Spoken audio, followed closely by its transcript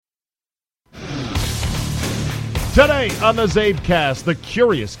Today on the Zabecast, the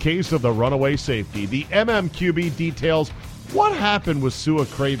curious case of the runaway safety. The MMQB details what happened with Sua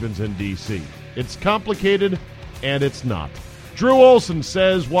Cravens in D.C. It's complicated, and it's not. Drew Olson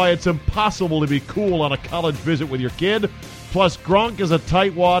says why it's impossible to be cool on a college visit with your kid. Plus, Gronk is a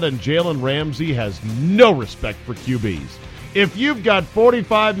tightwad, and Jalen Ramsey has no respect for QBs. If you've got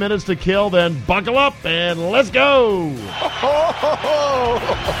 45 minutes to kill, then buckle up and let's go! Here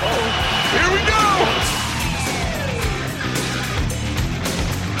we go!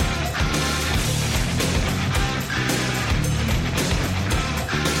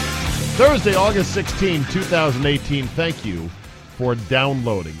 Thursday, August 16, 2018. Thank you for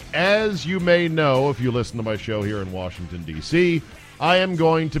downloading. As you may know, if you listen to my show here in Washington, D.C., I am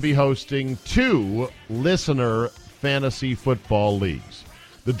going to be hosting 2 listener fantasy football leagues.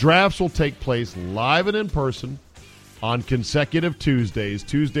 The drafts will take place live and in person on consecutive Tuesdays,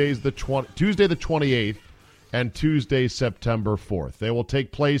 Tuesday the 28th and Tuesday, September 4th. They will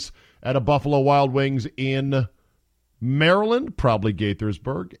take place at a Buffalo Wild Wings in Maryland, probably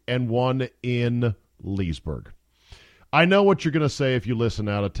Gaithersburg, and one in Leesburg. I know what you're going to say if you listen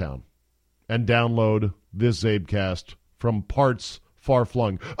out of town and download this Zabecast from parts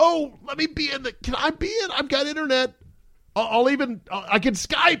far-flung. Oh, let me be in can I be in? I've got internet. I can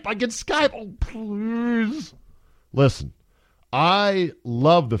Skype. Oh, please. Listen, I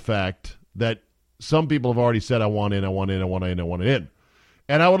love the fact that some people have already said, I want in.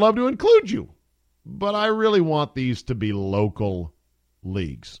 And I would love to include you. But I really want these to be local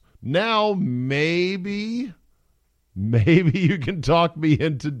leagues. Now, maybe you can talk me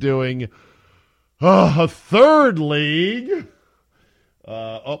into doing a third league.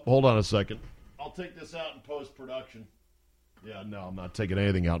 Hold on a second. I'll take this out in post-production. Yeah, no, I'm not taking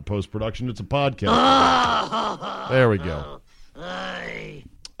anything out in post-production. It's a podcast. There we go.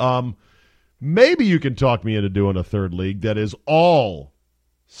 Maybe you can talk me into doing a third league that is all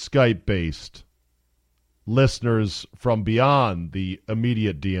Skype-based. Listeners from beyond the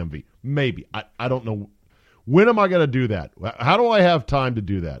immediate DMV. Maybe. I don't know. When am I going to do that? How do I have time to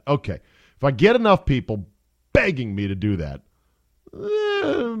do that? Okay. If I get enough people begging me to do that,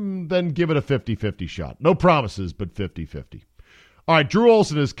 then give it a 50-50 shot. No promises, but 50-50. All right, Drew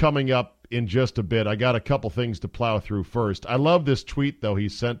Olson is coming up in just a bit. I got a couple things to plow through first. I love this tweet, though, he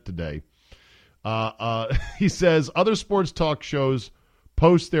sent today. He says, other sports talk shows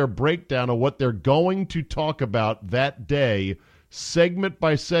post their breakdown of what they're going to talk about that day, segment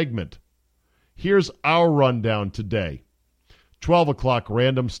by segment. Here's our rundown today. 12 o'clock,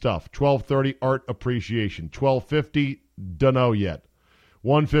 random stuff. 12:30, art appreciation. 12:50, dunno yet.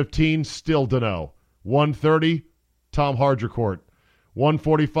 1:15, still dunno. 1:30, Tom Hargercourt.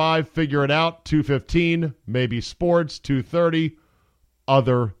 1:45, figure it out. 2:15, maybe sports. 2:30,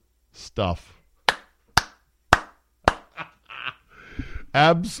 other stuff.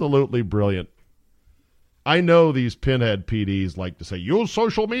 Absolutely brilliant. I know these pinhead PDs like to say, use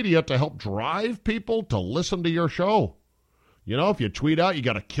social media to help drive people to listen to your show. You know, if you tweet out you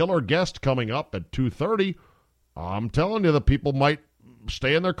got a killer guest coming up at 2:30, I'm telling you the people might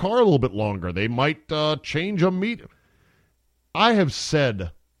stay in their car a little bit longer. They might change a meet. I have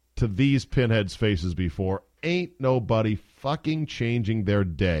said to these pinheads' faces before, ain't nobody fucking changing their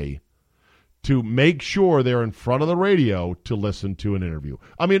day to make sure they're in front of the radio to listen to an interview.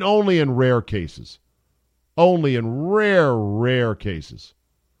 I mean, only in rare cases. Only in rare cases.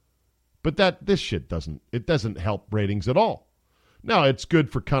 But this shit doesn't help ratings at all. Now, it's good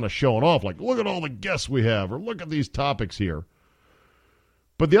for kind of showing off, like, look at all the guests we have, or look at these topics here.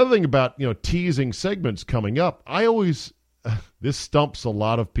 But the other thing about, teasing segments coming up, this stumps a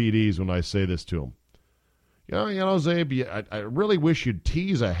lot of PDs when I say this to them. Zabe, I really wish you'd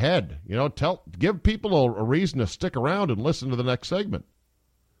tease ahead. Give people a reason to stick around and listen to the next segment.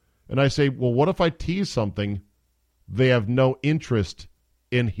 And I say, well, what if I tease something they have no interest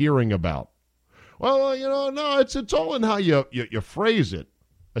in hearing about? Well, no, it's all in how you phrase it.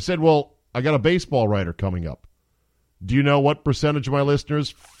 I said, well, I got a baseball writer coming up. Do you know what percentage of my listeners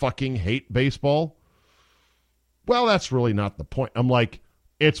fucking hate baseball? Well, that's really not the point. I'm like,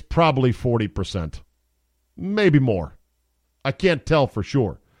 it's probably 40%. Maybe more. I can't tell for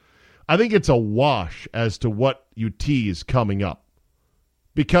sure. I think it's a wash as to what you tease coming up.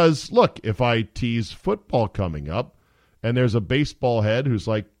 Because, look, if I tease football coming up and there's a baseball head who's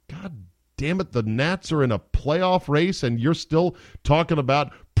like, God damn it, the Nats are in a playoff race and you're still talking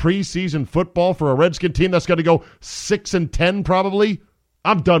about preseason football for a Redskin team that's going to go 6-10 probably,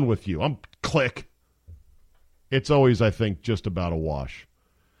 I'm done with you. I'm click. It's always, I think, just about a wash.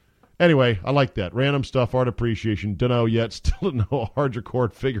 Anyway, I like that. Random stuff, art appreciation, don't know yet, still don't know, Harger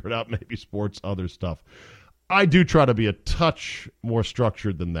Court, figure it out, maybe sports, other stuff. I do try to be a touch more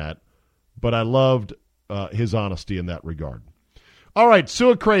structured than that, but I loved his honesty in that regard. All right,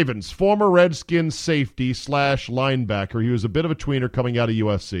 Sua Cravens, former Redskins safety / linebacker. He was a bit of a tweener coming out of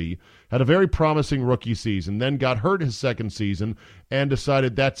USC, had a very promising rookie season, then got hurt his second season and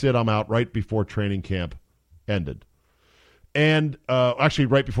decided, that's it, I'm out, right before training camp ended. And actually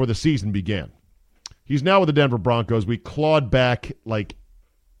right before the season began. He's now with the Denver Broncos. We clawed back like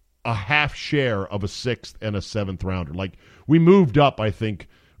a half share of a 6th and a 7th rounder. Like, we moved up, I think.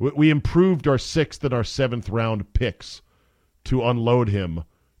 We improved our 6th and our 7th round picks to unload him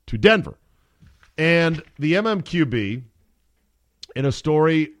to Denver. And the MMQB, in a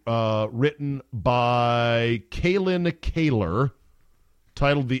story written by Kaylin Kaler,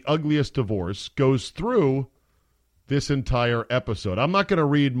 titled The Ugliest Divorce, goes through this entire episode. I'm not going to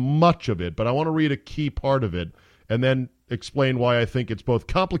read much of it, but I want to read a key part of it and then explain why I think it's both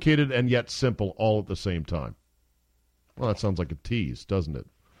complicated and yet simple all at the same time. Well, that sounds like a tease, doesn't it?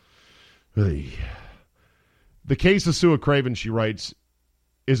 The case of Sua Craven, she writes,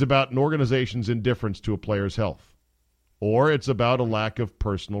 is about an organization's indifference to a player's health. Or it's about a lack of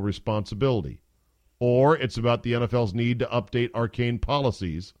personal responsibility. Or it's about the NFL's need to update arcane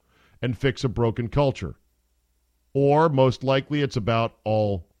policies and fix a broken culture. Or, most likely, it's about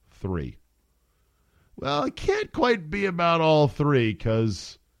all three. Well, it can't quite be about all three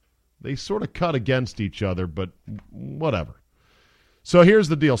because they sort of cut against each other, but whatever. So here's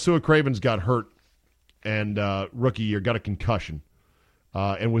the deal. Sua Cravens got hurt and rookie year, got a concussion,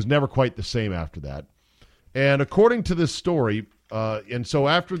 and was never quite the same after that. And according to this story, and so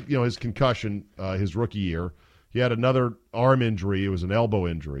after his concussion, his rookie year, he had another arm injury. It was an elbow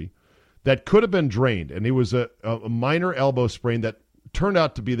injury that could have been drained, and it was a minor elbow sprain that turned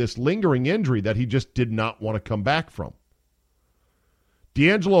out to be this lingering injury that he just did not want to come back from.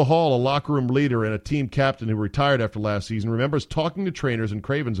 D'Angelo Hall, a locker room leader and a team captain who retired after last season, remembers talking to trainers and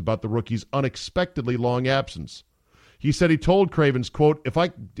Cravens about the rookie's unexpectedly long absence. He said he told Cravens, quote, if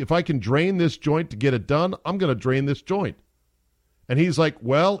I can drain this joint to get it done, I'm going to drain this joint. And he's like,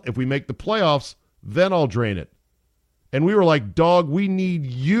 well, if we make the playoffs, then I'll drain it. And we were like, dog, we need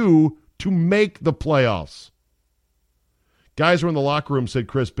you to make the playoffs. Guys were in the locker room, said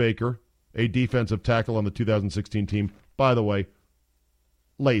Chris Baker, a defensive tackle on the 2016 team. By the way,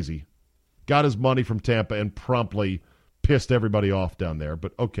 lazy. Got his money from Tampa and promptly pissed everybody off down there.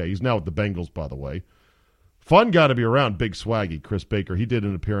 But okay, he's now with the Bengals, by the way. Fun guy to be around, big swaggy, Chris Baker. He did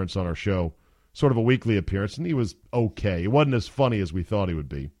an appearance on our show, sort of a weekly appearance, and he was okay. He wasn't as funny as we thought he would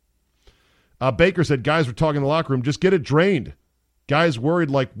be. Baker said guys were talking in the locker room, just get it drained. Guys worried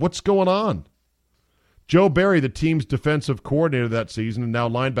like, what's going on? Joe Barry, the team's defensive coordinator that season and now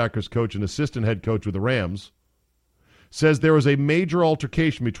linebackers coach and assistant head coach with the Rams, says there was a major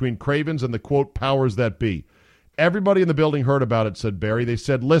altercation between Cravens and the, quote, powers that be. Everybody in the building heard about it, said Barry. They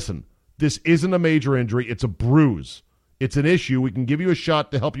said, listen, this isn't a major injury. It's a bruise. It's an issue. We can give you a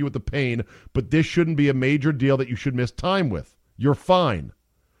shot to help you with the pain, but this shouldn't be a major deal that you should miss time with. You're fine.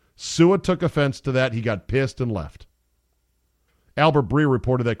 Sua took offense to that. He got pissed and left. Albert Breer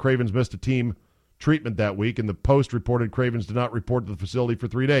reported that Cravens missed a team treatment that week, and the Post reported Cravens did not report to the facility for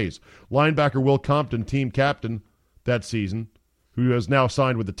 3 days. Linebacker Will Compton, team captain that season, who has now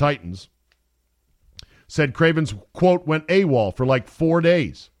signed with the Titans, said Cravens, quote, went AWOL for like 4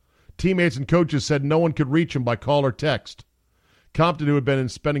 days. Teammates and coaches said no one could reach him by call or text. Compton, who had been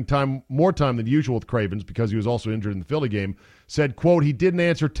spending more time than usual with Cravens because he was also injured in the Philly game, said, quote, he didn't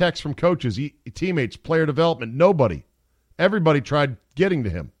answer texts from coaches, teammates, player development, nobody. Everybody tried getting to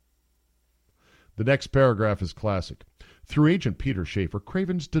him. The next paragraph is classic. Through agent Peter Schaefer,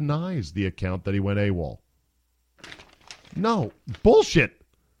 Cravens denies the account that he went AWOL. No. Bullshit.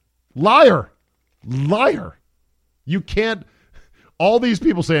 Liar. You can't. All these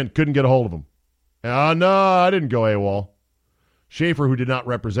people saying couldn't get a hold of him. No, I didn't go AWOL. Schaefer, who did not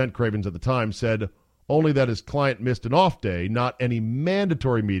represent Cravens at the time, said only that his client missed an off day, not any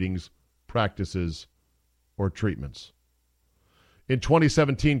mandatory meetings, practices, or treatments. In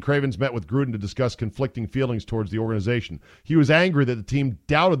 2017, Cravens met with Gruden to discuss conflicting feelings towards the organization. He was angry that the team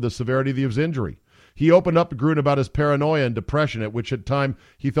doubted the severity of his injury. He opened up to Gruden about his paranoia and depression, at which at time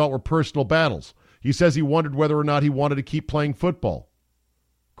he thought were personal battles. He says he wondered whether or not he wanted to keep playing football.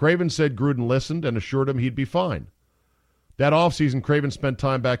 Cravens said Gruden listened and assured him he'd be fine. That offseason, Cravens spent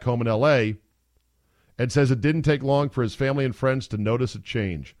time back home in L.A. and says it didn't take long for his family and friends to notice a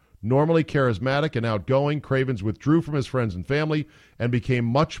change. Normally charismatic and outgoing, Cravens withdrew from his friends and family and became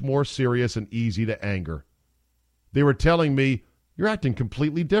much more serious and easy to anger. They were telling me, you're acting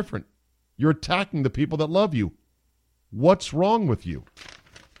completely different. You're attacking the people that love you. What's wrong with you?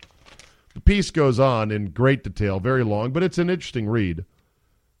 The piece goes on in great detail, very long, but it's an interesting read,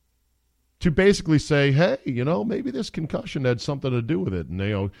 to basically say, hey, maybe this concussion had something to do with it.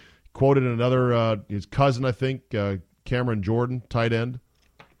 And, quoted another, his cousin, I think, Cameron Jordan, tight end,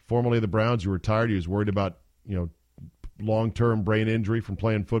 formerly of the Browns, who retired. He was worried about, long-term brain injury from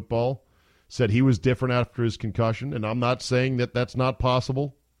playing football. Said he was different after his concussion, and I'm not saying that that's not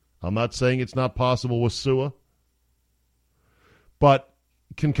possible. I'm not saying it's not possible with Sua. But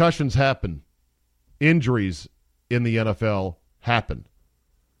concussions happen. Injuries in the NFL happen.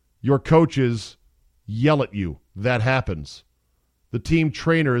 Your coaches yell at you. That happens. The team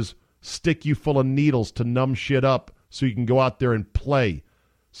trainers stick you full of needles to numb shit up so you can go out there and play.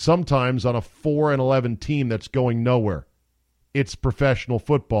 Sometimes on a 4-11 team that's going nowhere. It's professional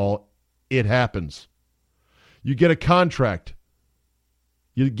football. It happens. You get a contract.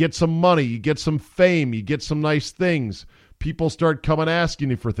 You get some money. You get some fame. You get some nice things. People start coming asking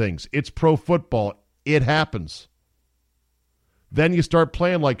you for things. It's pro football. It happens. Then you start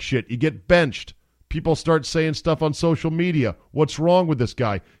playing like shit. You get benched. People start saying stuff on social media. What's wrong with this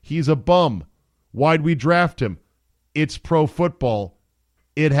guy? He's a bum. Why'd we draft him? It's pro football.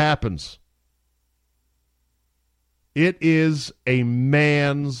 It happens. It is a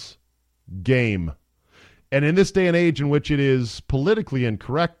man's game. And in this day and age in which it is politically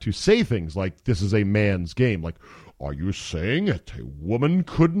incorrect to say things like this is a man's game, like, are you saying that a woman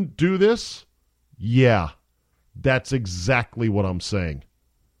couldn't do this? Yeah, that's exactly what I'm saying.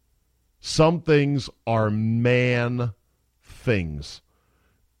 Some things are man things.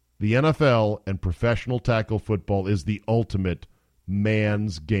 The NFL and professional tackle football is the ultimate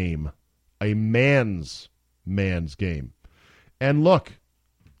man's game. A man's game. And look,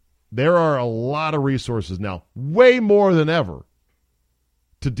 there are a lot of resources now, way more than ever,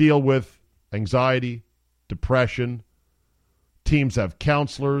 to deal with anxiety, depression. Teams have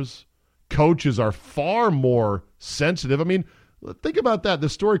counselors. Coaches are far more sensitive. I mean, think about that. The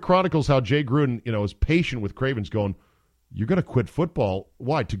story chronicles how Jay Gruden, is patient with Cravens, going, you're going to quit football.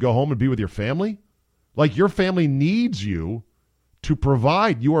 Why? To go home and be with your family? Like, your family needs you to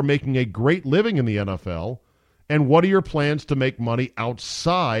provide. You are making a great living in the NFL. And what are your plans to make money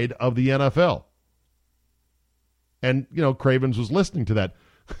outside of the NFL? And, Cravens was listening to that.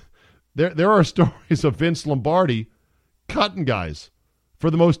 There are stories of Vince Lombardi cutting guys for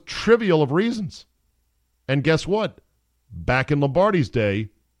the most trivial of reasons. And guess what? Back in Lombardi's day,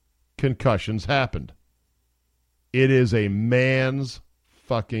 concussions happened. It is a man's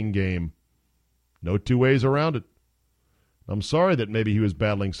fucking game. No two ways around it. I'm sorry that maybe he was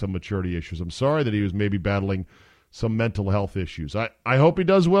battling some maturity issues. I'm sorry that he was maybe battling some mental health issues. I hope he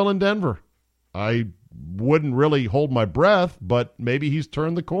does well in Denver. I wouldn't really hold my breath, but maybe he's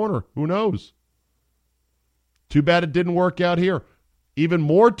turned the corner. Who knows? Too bad it didn't work out here. Even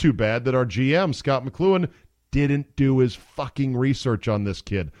more too bad that our GM, Scott McCloughan, didn't do his fucking research on this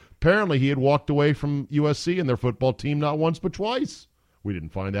kid. Apparently he had walked away from USC and their football team not once but twice. We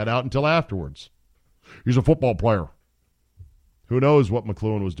didn't find that out until afterwards. He's a football player. Who knows what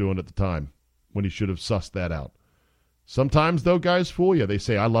McCloughan was doing at the time when he should have sussed that out. Sometimes, though, guys fool you. They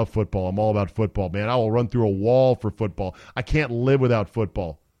say, I love football. I'm all about football. Man, I will run through a wall for football. I can't live without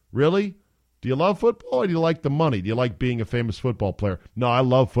football. Really? Do you love football or do you like the money? Do you like being a famous football player? No, I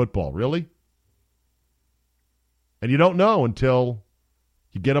love football. Really? And you don't know until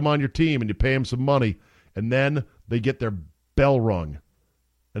you get them on your team and you pay them some money, and then they get their bell rung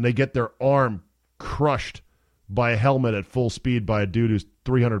and they get their arm crushed by a helmet at full speed by a dude who's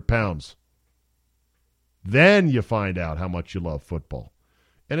 300 pounds. Then you find out how much you love football.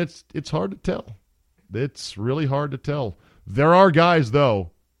 And it's hard to tell. It's really hard to tell. There are guys,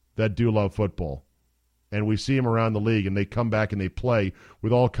 though, that do love football. And we see them around the league, and they come back and they play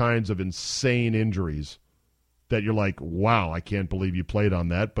with all kinds of insane injuries that you're like, wow, I can't believe you played on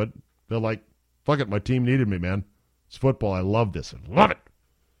that. But they're like, fuck it, my team needed me, man. It's football. I love this. I love it.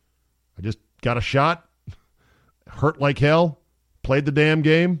 I just got a shot. Hurt like hell, played the damn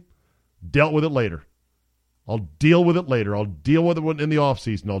game, dealt with it later. I'll deal with it later. I'll deal with it in the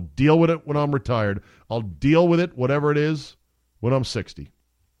offseason. I'll deal with it when I'm retired. I'll deal with it, whatever it is, when I'm 60.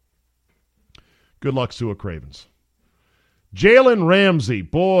 Good luck, Sua Cravens. Jalen Ramsey,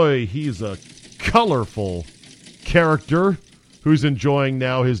 boy, he's a colorful character who's enjoying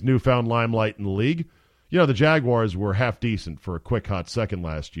now his newfound limelight in the league. The Jaguars were half decent for a quick hot second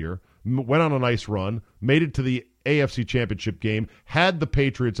last year. Went on a nice run, made it to the AFC Championship game, had the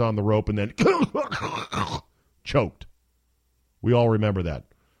Patriots on the rope, and then choked. We all remember that.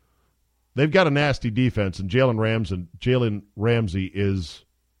 They've got a nasty defense, and Jalen Ramsey is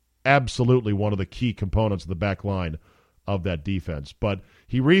absolutely one of the key components of the back line of that defense. But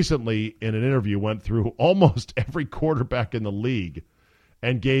He recently, in an interview, went through almost every quarterback in the league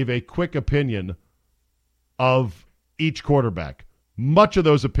and gave a quick opinion of each quarterback. Much of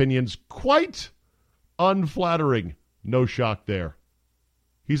those opinions quite unflattering. No shock there.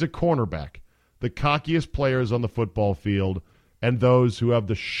 He's a cornerback. The cockiest players on the football field and those who have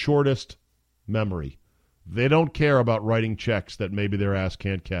the shortest memory. They don't care about writing checks that maybe their ass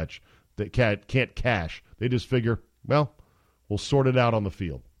can't catch. They can't cash. They just figure, well, we'll sort it out on the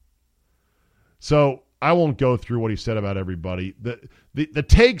field. So I won't go through what he said about everybody. The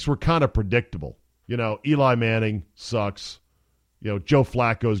takes were kind of predictable. Eli Manning sucks. Joe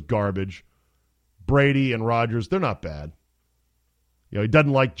Flacco's garbage. Brady and Rodgers, they're not bad. He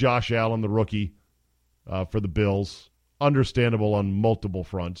doesn't like Josh Allen, the rookie, for the Bills. Understandable on multiple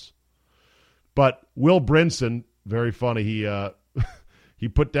fronts. But Will Brinson, very funny, he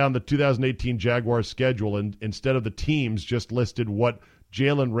put down the 2018 Jaguars schedule, and instead of the teams, just listed what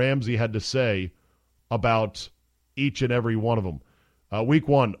Jalen Ramsey had to say about each and every one of them. Week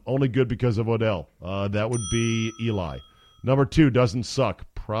 1, only good because of Odell. That would be Eli. Number 2, doesn't suck.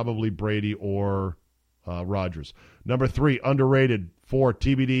 Probably Brady or Rodgers. Number 3, underrated. 4,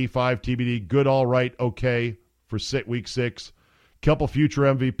 TBD. 5, TBD. Good, all right, okay for week 6. Couple future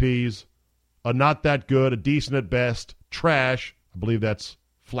MVPs. A not that good. A decent at best. Trash. I believe that's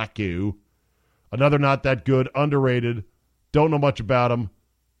Flacco. Another not that good. Underrated. Don't know much about him.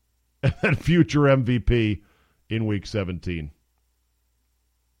 And then future MVP in week 17.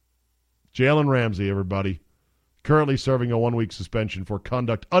 Jalen Ramsey, everybody. Currently serving a 1-week suspension for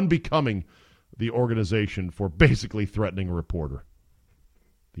conduct unbecoming the organization for basically threatening a reporter.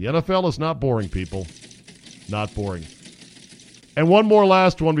 The NFL is not boring, people. Not boring. And one more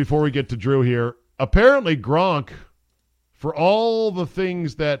last one before we get to Drew here. Apparently Gronk, for all the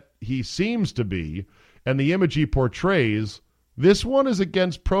things that he seems to be and the image he portrays, this one is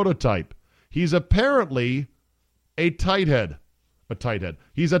against prototype. He's apparently a tight head. A tight head.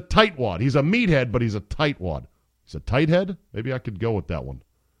 He's a tightwad. He's a meathead, but he's a tightwad. He's a tight head? Maybe I could go with that one.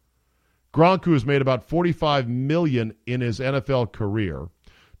 Gronk, who has made about $45 million in his NFL career,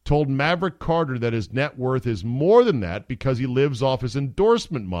 told Maverick Carter that his net worth is more than that because he lives off his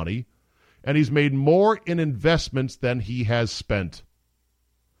endorsement money, and he's made more in investments than he has spent.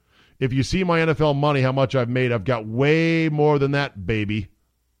 If you see my NFL money, how much I've made, I've got way more than that, baby,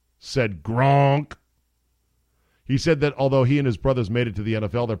 said Gronk. He said that although he and his brothers made it to the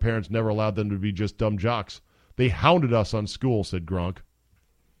NFL, their parents never allowed them to be just dumb jocks. They hounded us on school, said Gronk.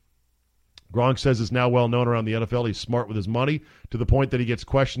 Gronk says it's now well known around the NFL he's smart with his money to the point that he gets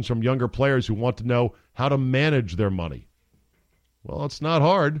questions from younger players who want to know how to manage their money. Well, it's not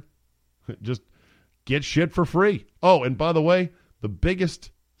hard. Just get shit for free. Oh, and by the way, the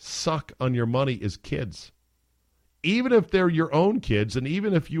biggest suck on your money is kids. Even if they're your own kids, and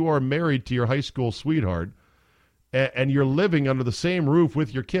even if you are married to your high school sweetheart, and you're living under the same roof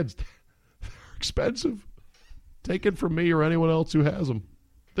with your kids, they're expensive. Take it from me or anyone else who has them.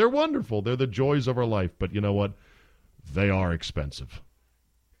 They're wonderful. They're the joys of our life. But you know what? They are expensive.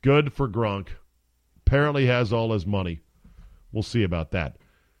 Good for Gronk. Apparently has all his money. We'll see about that.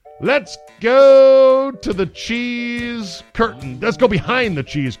 Let's go to the cheese curtain. Let's go behind the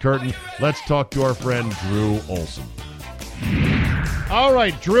cheese curtain. Let's talk to our friend Drew Olson. All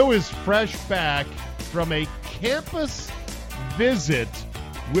right, Drew is fresh back from a campus visit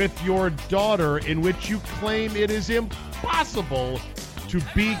with your daughter in which you claim it is impossible to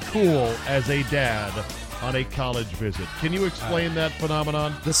be cool as a dad on a college visit. Can you explain that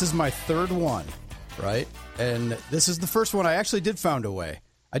phenomenon? This is my third one, right? And this is the first one I actually did find a way.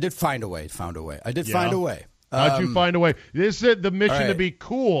 I did find a way. How'd you find a way? This is the mission to be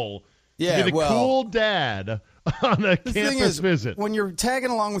cool. Yeah, to be the cool dad on a campus visit. When you're tagging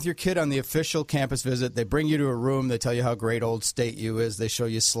along with your kid on the official campus visit, they bring you to a room. They tell you how great Old State U is. They show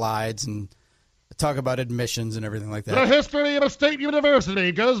you slides and talk about admissions and everything like that. The history of a state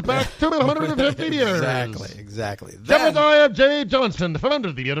university goes back to 150 years. Exactly. Jebediah J. Johnson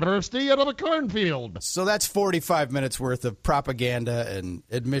founded the university out of a cornfield. So that's 45 minutes worth of propaganda and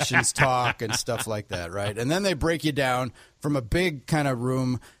admissions talk and stuff like that, right? And then they break you down from a big kind of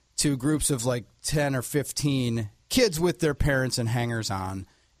room to groups of like 10 or 15 kids with their parents and hangers-on.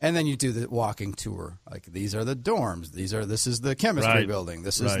 And then you do the walking tour. Like, these are the dorms. This is the chemistry building.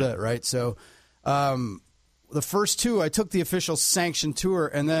 This is right? So the first two, I took the official sanctioned tour,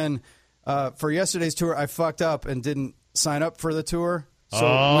 and then for yesterday's tour, I fucked up and didn't sign up for the tour. So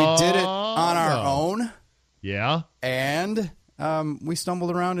we did it on our own. Yeah. And we stumbled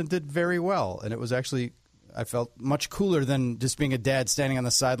around and did very well. And it was actually, I felt much cooler than just being a dad standing on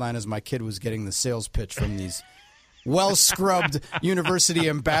the sideline as my kid was getting the sales pitch from these well-scrubbed university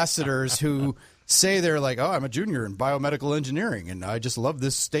ambassadors who say they're like, oh, I'm a junior in biomedical engineering, and I just love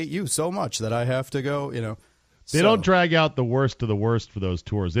this state U so much that I have to go, They don't drag out the worst of the worst for those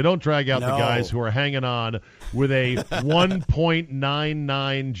tours. They don't drag out the guys who are hanging on with a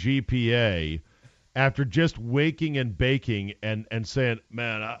 1.99 GPA after just waking and baking and saying,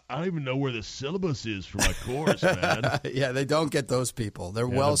 man, I don't even know where the syllabus is for my course, man. Yeah, they don't get those people. They're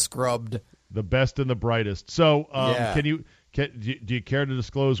well-scrubbed. The best and the brightest. So do you care to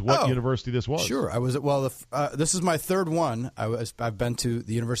disclose what university this was? Sure. I was this is my third one. I've been to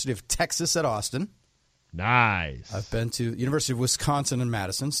the University of Texas at Austin. Nice. I've been to University of Wisconsin in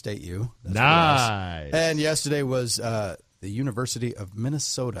Madison, State U. Nice. And yesterday was the University of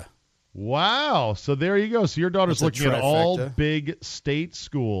Minnesota. Wow. So there you go. So your daughter's looking at all big state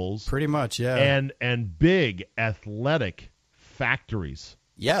schools. Pretty much, yeah. And big athletic factories.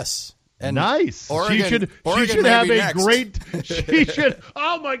 Yes. And nice. Oregon, she should have a next. Great. She should.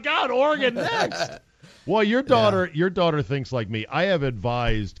 Oh my God, Oregon next. Well, your daughter thinks like me. I have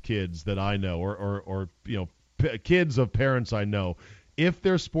advised kids that I know, or kids of parents I know, if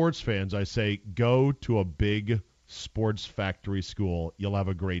they're sports fans, I say go to a big sports factory school. You'll have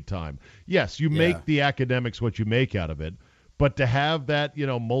a great time. Yes, you make the academics what you make out of it, but to have that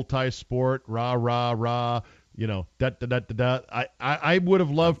multi-sport rah. I would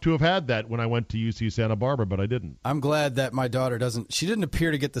have loved to have had that when I went to UC Santa Barbara, but I didn't. I'm glad that my daughter didn't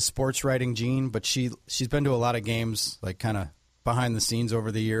appear to get the sports writing gene, but she's been to a lot of games, like kind of behind the scenes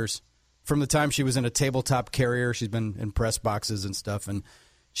over the years. From the time she was in a tabletop carrier, she's been in press boxes and stuff, and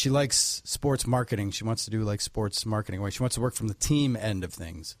she likes sports marketing. She wants to do like sports marketing. She wants to work from the team end of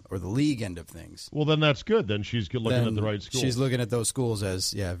things or the league end of things. Well, then that's good. Then she's looking at the right schools. She's looking at those schools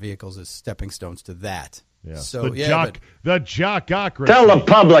as vehicles, as stepping stones to that. Yeah. So the jockocracy. Tell the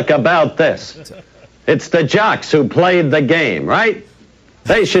public about this. It's the jocks who played the game, right?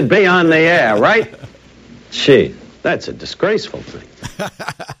 They should be on the air, right? Gee, that's a disgraceful thing.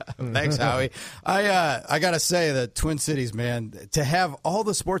 Thanks, Howie. I gotta say that Twin Cities, man, to have all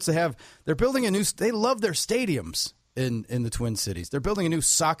the sports they have, they're building they love their stadiums. In the Twin Cities. They're building a new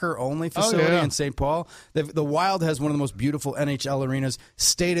soccer-only facility in St. Paul. The Wild has one of the most beautiful NHL arenas,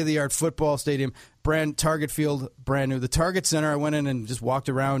 state-of-the-art football stadium, Target Field, brand new. The Target Center, I went in and just walked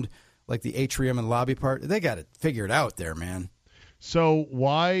around like the atrium and lobby part. They got it figured out there, man. So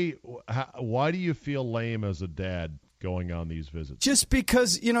why do you feel lame as a dad going on these visits? Just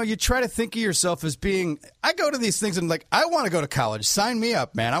because, you try to think of yourself as being, I go to these things and like, I want to go to college. Sign me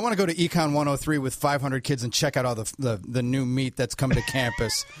up, man. I want to go to Econ 103 with 500 kids and check out all the new meat that's coming to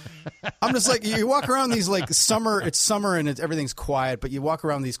campus. I'm just like, you walk around these like it's summer and everything's quiet, but you walk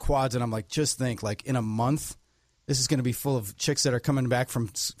around these quads and I'm like, just think like in a month, this is going to be full of chicks that are coming back from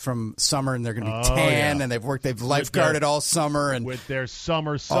summer and they're going to be tan and they've lifeguarded all summer and with their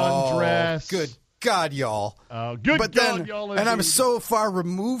summer sundress. Good God, y'all. Y'all. And I'm so far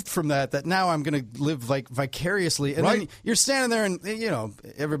removed from that now I'm going to live like vicariously. And then you're standing there and,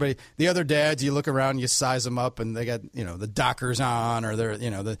 everybody, the other dads, you look around, you size them up and they got, the Dockers on or they're,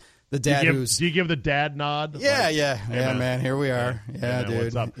 the dad do you give the dad nod? Yeah, man, here we are. Yeah, dude.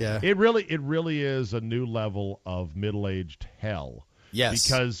 What's up? Yeah. It really is a new level of middle-aged hell. Yes.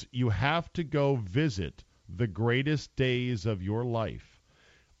 Because you have to go visit the greatest days of your life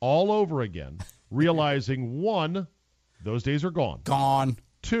all over again. Realizing, 1, those days are gone.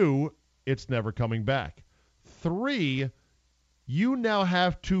 2, it's never coming back. 3, you now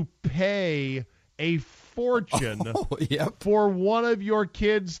have to pay a fortune for one of your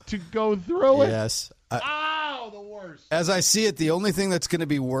kids to go through it. Yes. The worst. As I see it, the only thing that's going to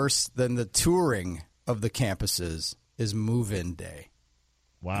be worse than the touring of the campuses is move-in day.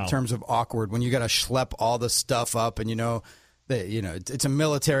 Wow. In terms of awkward, when you got to schlep all the stuff up and, it's a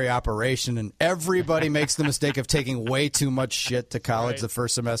military operation, and everybody makes the mistake of taking way too much shit to college the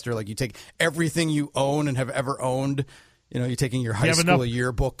first semester. Like you take everything you own and have ever owned. You're taking your high school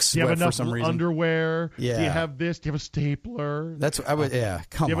yearbooks for some reason. Underwear? Yeah. Do you have this? Do you have a stapler? That's what I would. Yeah,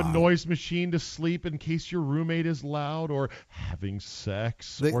 come on. Do you have a noise machine to sleep in case your roommate is loud or having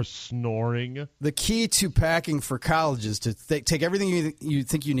sex or snoring? The key to packing for college is to take everything you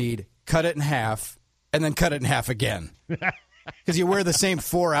think you need, cut it in half, and then cut it in half again. Because you wear the same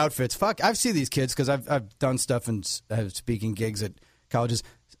 4 outfits. Fuck, I've seen these kids because I've done stuff and have speaking gigs at colleges.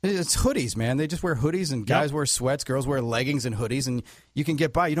 It's hoodies, man. They just wear hoodies, and guys wear sweats. Girls wear leggings and hoodies, and you can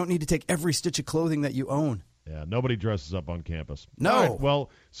get by. You don't need to take every stitch of clothing that you own. Yeah, nobody dresses up on campus. No. Right, well,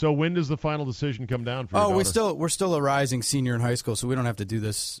 so when does the final decision come down for your daughter? We're still a rising senior in high school, so we don't have to do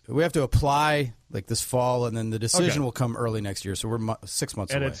this. We have to apply like this fall, and then the decision will come early next year. So we're 6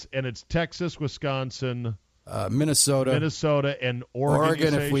 months away. It's Texas, Wisconsin, Minnesota, and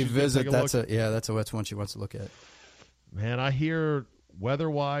Oregon. Oregon, if we visit, that's one she wants to look at. Man, I hear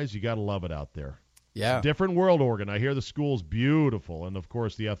weather-wise, you got to love it out there. Yeah. It's a different world, Oregon. I hear the school's beautiful, and, of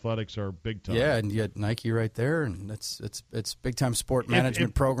course, the athletics are big time. Yeah, and you got Nike right there, and it's big-time sport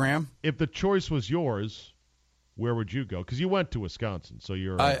management program. If the choice was yours, where would you go? Because you went to Wisconsin, so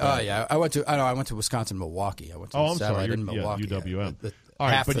you're. I went to Wisconsin, Milwaukee. I went to satellite in Milwaukee. UWM. All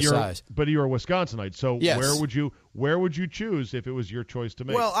right, half the size. But you're a Wisconsinite, so yes. where would you choose if it was your choice to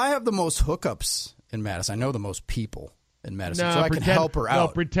make? Well, I have the most hookups in Madison. I know the most people in Madison, so I can help her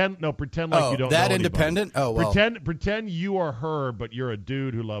out. Pretend like you don't know that anybody. Independent? Oh, well. Pretend you are her, but you're a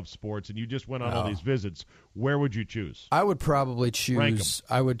dude who loves sports, and you just went on all these visits. Where would you choose? I would probably choose.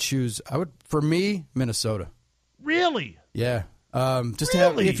 For me, Minnesota. Really? Yeah. Just to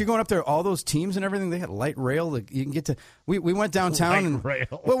have, if you're going up there, all those teams and everything, they had light rail. You can get to. We went downtown. Light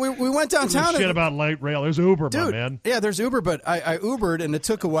rail. Well, we went downtown. Shit about light rail. There's Uber, dude, my man. Yeah, there's Uber, but I Ubered, and it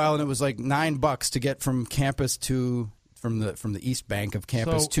took a while, and it was like $9 to get from campus to from the east bank of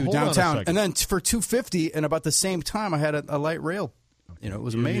campus to downtown, and then for $250, and about the same time, I had a light rail. You know, it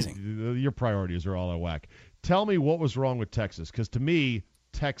was amazing. Your priorities are all out of whack. Tell me what was wrong with Texas, because to me,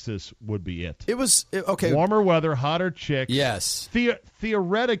 Texas would be it. It was okay. Warmer weather, hotter chicks. Yes.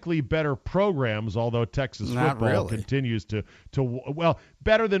 Theoretically better programs, although Texas football continues to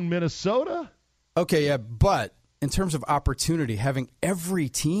better than Minnesota. Okay, yeah, but in terms of opportunity, having every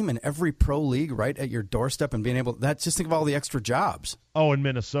team and every pro league right at your doorstep and being able just think of all the extra jobs. Oh, in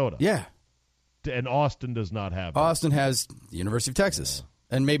Minnesota. Yeah. And Austin does not have that. Austin has the University of Texas.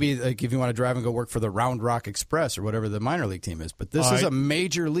 And maybe like if you want to drive and go work for the Round Rock Express or whatever the minor league team is. But this is a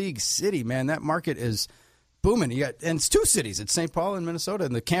major league city, man. That market is booming. And it's two cities. It's St. Paul and Minnesota.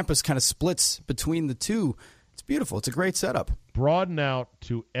 And the campus kind of splits between the two. It's beautiful. It's a great setup. Broaden out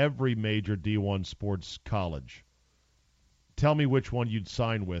to every major D1 sports college. Tell me which one you'd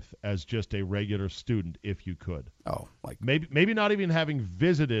sign with as just a regular student if you could. Oh, like maybe not even having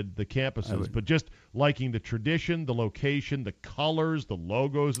visited the campuses, but just liking the tradition, the location, the colors, the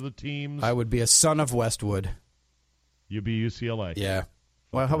logos of the teams. I would be a son of Westwood. You'd be UCLA. Yeah.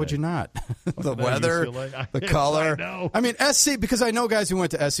 Well, how would you not? The weather, the Yes, color. I know. I mean, SC, because I know guys who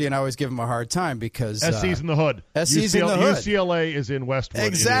went to SC, and I always give them a hard time because SC's in the hood. SC's in the hood. UCLA is in Westwood.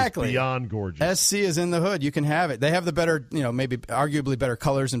 Exactly. It is beyond gorgeous. SC is in the hood. You can have it. They have the better, maybe arguably better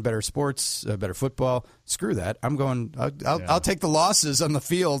colors and better sports, better football. Screw that. I'm going. I'll take the losses on the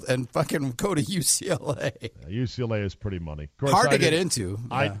field and fucking go to UCLA. UCLA is pretty money. Of course, hard to get into.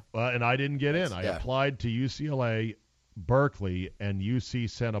 And I didn't get in. I applied to UCLA, Berkeley, and UC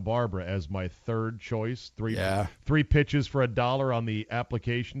Santa Barbara as my third choice. Three pitches for $1 on the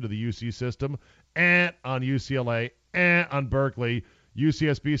application to the UC system, and on UCLA, and on Berkeley.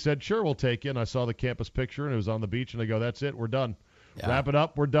 UCSB said, sure, we'll take you. And I saw the campus picture, and it was on the beach, and I go, that's it, we're done. Yeah. Wrap it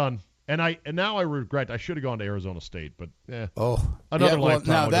up, we're done. And now I regret, I should have gone to Arizona State, but another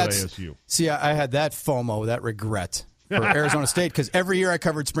lifetime to ASU. See, I had that FOMO, that regret for Arizona State, because every year I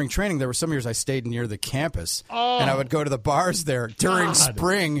covered spring training, there were some years I stayed near the campus, and I would go to the bars there during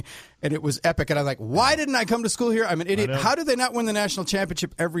spring, and it was epic. And I was like, why didn't I come to school here? I'm an idiot. How do they not win the national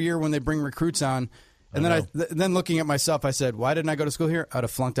championship every year when they bring recruits on? And then looking at myself, I said, why didn't I go to school here? I'd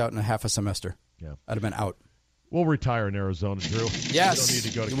have flunked out in a half a semester. Yeah. I'd have been out. We'll retire in Arizona, Drew. Yes. We don't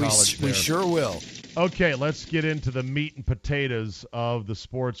need to go to college there. We sure will. Okay, let's get into the meat and potatoes of the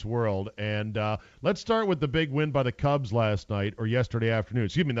sports world. And let's start with the big win by the Cubs last night, or yesterday afternoon.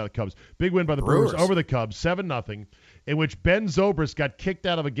 Excuse me, not the Cubs. Big win by the Brewers over the Cubs, 7-0, in which Ben Zobrist got kicked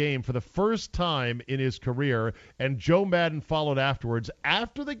out of a game for the first time in his career, and Joe Maddon followed afterwards.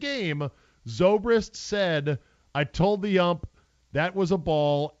 After the game, Zobrist said, I told the ump that was a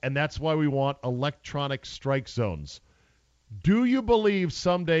ball, and that's why we want electronic strike zones. Do you believe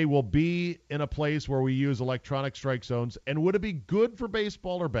someday we'll be in a place where we use electronic strike zones, and would it be good for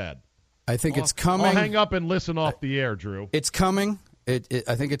baseball or bad? I think it's coming. I'll hang up and listen off the air, Drew. It's coming. I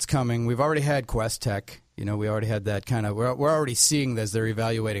think it's coming. We've already had Quest Tech. We already had that kind of. We're already seeing this. They're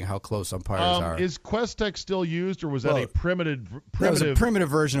evaluating how close umpires are. Is Quest Tech still used, or was that a primitive? That was a primitive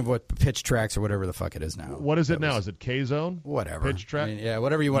version of what pitch tracks or whatever the fuck it is now. What is it now? Is it K-Zone? Whatever. Pitch track?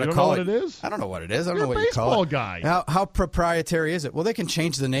 Whatever you want to call it. You don't know what it is? I don't know what it is. I don't You're know what you call it. You're a baseball guy. How proprietary is it? Well, they can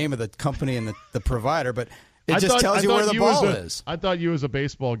change the name of the company and the provider, but it just tells you where the ball is. I thought you as a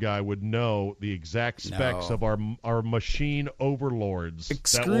baseball guy would know the exact specs of our machine overlords.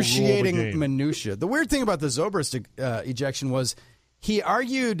 Excruciating minutia. The weird thing about the Zobrist ejection was he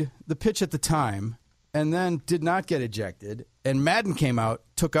argued the pitch at the time and then did not get ejected, and Maddon came out,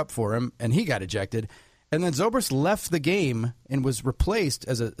 took up for him, and he got ejected. And then Zobrist left the game and was replaced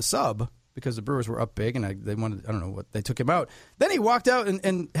as a sub because the Brewers were up big, and they wanted, I don't know what, they took him out. Then he walked out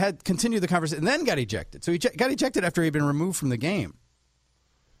and had continued the conversation, and then got ejected. So he got ejected after he'd been removed from the game.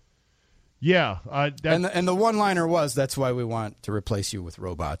 Yeah. And the one-liner was, that's why we want to replace you with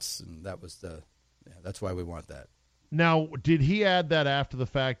robots, and that was that's why we want that. Now, did he add that after the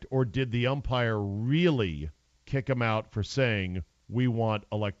fact, or did the umpire really kick him out for saying, we want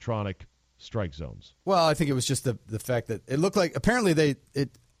electronic strike zones? Well, I think it was just the fact that it looked like, apparently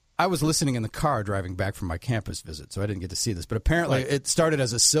I was listening in the car driving back from my campus visit, so I didn't get to see this. But apparently it started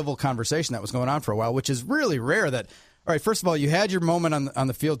as a civil conversation that was going on for a while, which is really rare that, all right, first of all, you had your moment on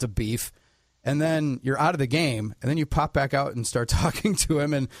the field to beef, and then you're out of the game, and then you pop back out and start talking to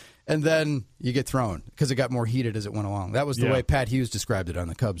him, and then you get thrown because it got more heated as it went along. That was the way Pat Hughes described it on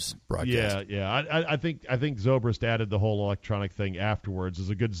the Cubs broadcast. Yeah. I think Zobrist added the whole electronic thing afterwards as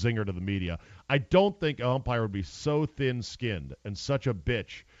a good zinger to the media. I don't think an umpire would be so thin-skinned and such a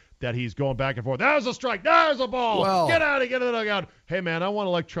bitch that he's going back and forth. There's a strike. There's a ball. Well, get out of the dugout. Hey, man, I want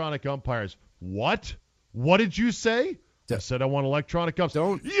electronic umpires. What? What did you say? I said I want electronic umps.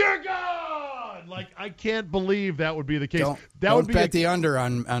 You're gone! Like, I can't believe that would be the case. Don't bet the under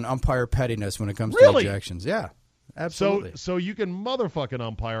on umpire pettiness when it comes to ejections. Yeah, absolutely. So you can motherfucking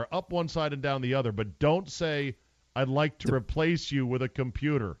umpire up one side and down the other, but don't say, I'd like to replace you with a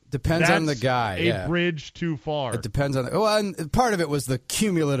computer. Depends on the guy. A bridge too far. It depends on and part of it was the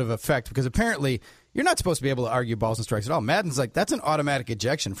cumulative effect, because apparently you're not supposed to be able to argue balls and strikes at all. Madden's like, that's an automatic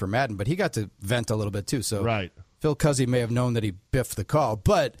ejection for Madden, but he got to vent a little bit too. So Phil Cuzzy may have known that he biffed the call,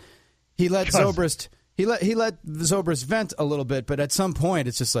 but he let Zobrist vent a little bit. But at some point,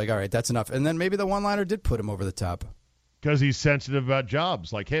 it's just like, all right, that's enough. And then maybe the one-liner did put him over the top. Because he's sensitive about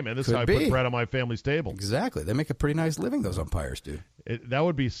jobs. Like, hey, man, this is how I put bread on my family's table. Exactly. They make a pretty nice living, those umpires do. That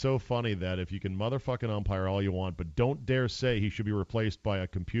would be so funny that if you can motherfucking umpire all you want, but don't dare say he should be replaced by a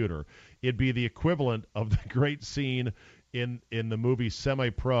computer. It'd be the equivalent of the great scene in the movie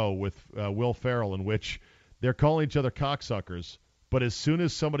Semi-Pro with Will Ferrell, in which they're calling each other cocksuckers, but as soon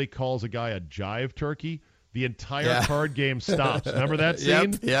as somebody calls a guy a jive turkey, the entire card game stops. Remember that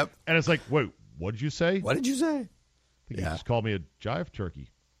scene? Yep. And it's like, wait, what did you say? What did you say? He just called me a jive turkey.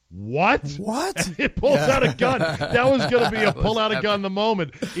 What? What? It pulls out a gun. That was going to be a pull out a gun the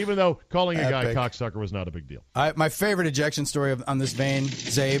moment, even though calling a guy cocksucker was not a big deal. My favorite ejection story on this vein,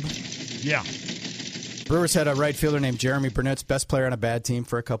 Zabe. Yeah. Brewers had a right fielder named Jeremy Burnett, best player on a bad team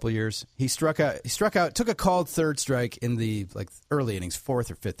for a couple of years. He struck out, took a called third strike in the early innings,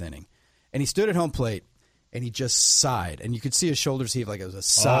 fourth or fifth inning, and he stood at home plate. And he just sighed. And you could see his shoulders heave like it was a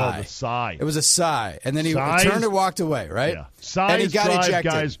sigh. Oh, the sigh. It was a sigh. And then he turned and walked away, right? Yeah. And he got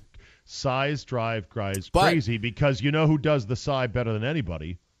ejected. Sighs drive guys crazy, because you know who does the sigh better than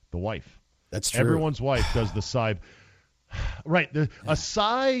anybody? The wife. That's true. Everyone's wife does the sigh. Right. A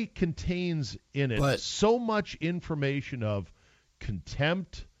sigh contains in it so much information of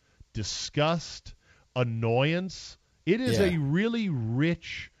contempt, disgust, annoyance. It is a really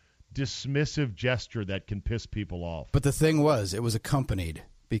rich, dismissive gesture that can piss people off. But the thing was, it was accompanied,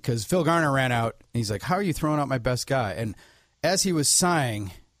 because Phil Garner ran out, and he's like, how are you throwing out my best guy? And as he was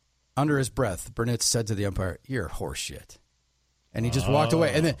sighing, under his breath, Burnett said to the umpire, you're horseshit. And he just walked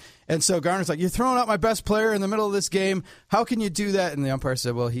away. And so Garner's like, you're throwing out my best player in the middle of this game. How can you do that? And the umpire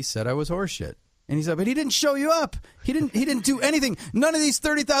said, well, he said I was horseshit. And he's like, but he didn't show you up. He didn't do anything. None of these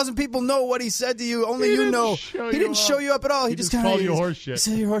 30,000 people know what he said to you. Only you know. He didn't show you up at all. He just called you horseshit. He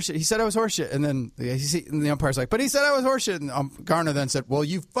said you're horseshit. He said I was horseshit. And then the umpire's like, but he said I was horseshit. And Garner then said, well,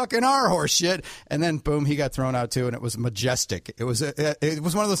 you fucking are horseshit. And then boom, he got thrown out too. And it was majestic. It was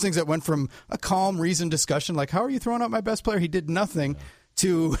one of those things that went from a calm, reasoned discussion, like, how are you throwing out my best player? He did nothing.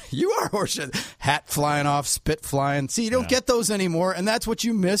 To you are horseshit. Hat flying off, spit flying. See, you don't get those anymore, and that's what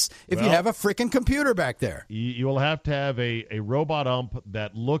you miss if you have a freaking computer back there. You will have to have a robot ump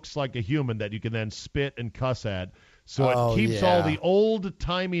that looks like a human that you can then spit and cuss at, so it keeps all the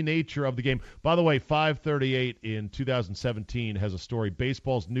old-timey nature of the game. By the way, 538 in 2017 has a story.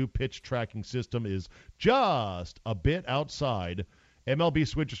 Baseball's new pitch tracking system is just a bit outside. MLB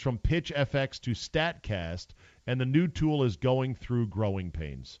switches from PitchFX to StatCast, and the new tool is going through growing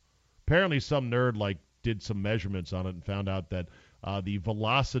pains. Apparently some nerd did some measurements on it and found out that the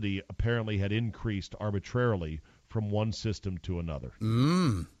velocity apparently had increased arbitrarily from one system to another.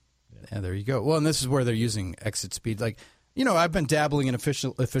 Yeah, there you go. Well, and this is where they're using exit speed. I've been dabbling in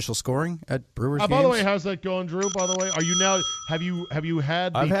official scoring at Brewers games. By the way, how's that going, Drew? By the way, are you now have you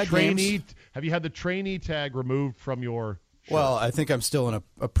had the trainee? Have you had the trainee tag removed from your show? Well, I think I'm still an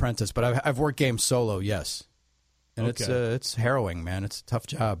apprentice, but I've worked games solo. Yes. And it's harrowing, man. It's a tough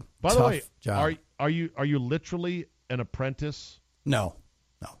job. By the way, are you literally an apprentice? No.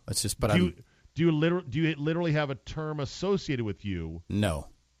 It's just. But do you literally have a term associated with you? No.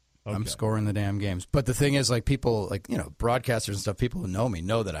 Okay. I'm scoring the damn games. But the thing is, like, people, like, broadcasters and stuff, people who know me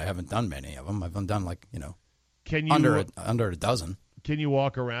know that I haven't done many of them. I've done, like, under a dozen. Can you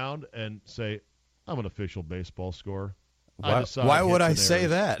walk around and say, I'm an official baseball scorer? Why would I say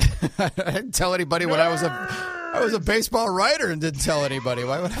that? I didn't tell anybody when I was a baseball writer and didn't tell anybody.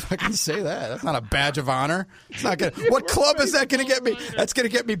 Why would I fucking say that? That's not a badge of honor. It's not gonna. What club is that going to get me? That's going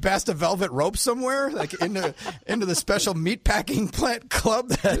to get me past a velvet rope somewhere, like into the special meatpacking plant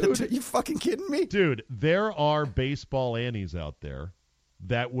club. Are you fucking kidding me, dude? There are baseball Annies out there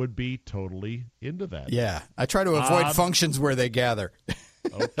that would be totally into that. Yeah, I try to avoid functions where they gather.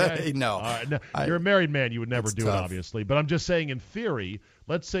 Okay. No. You're a married man. You would never do tough. it, obviously. But I'm just saying, in theory,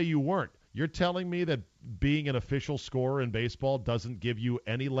 let's say you weren't. You're telling me that being an official scorer in baseball doesn't give you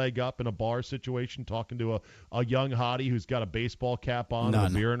any leg up in a bar situation talking to a young hottie who's got a baseball cap on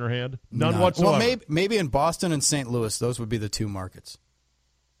and a beer in her hand? None whatsoever. Well, maybe in Boston and St. Louis, those would be the two markets.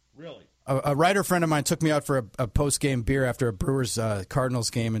 Really? A writer friend of mine took me out for a post-game beer after a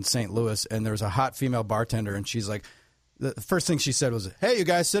Brewers-Cardinals game in St. Louis, and there was a hot female bartender, and she's like, the first thing she said was, "Hey, you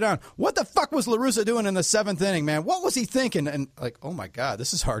guys, sit down. What the fuck was La Russa doing in the seventh inning, man? What was he thinking?" And like, oh my God,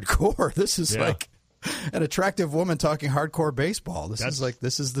 this is hardcore. This is like an attractive woman talking hardcore baseball. This is it.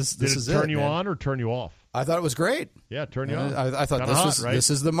 Did it turn you on or turn you off? I thought it was great. Yeah, turn you on. I thought this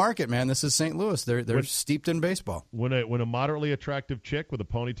is the market, man. This is St. Louis. They're steeped in baseball. When a moderately attractive chick with a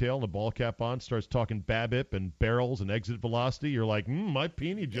ponytail and a ball cap on starts talking BABIP and barrels and exit velocity, you're like, my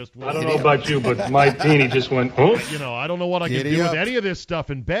peenie just went. I don't know about you, but my peenie just went. Oh. I don't know what I can do with any of this stuff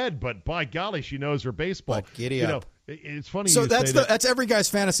in bed, but by golly, she knows her baseball. But giddy up. It's funny. So that's every guy's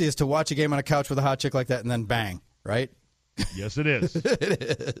fantasy, is to watch a game on a couch with a hot chick like that and then bang, right? Yes, it is. It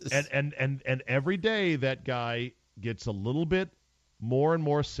is. And every day that guy gets a little bit more and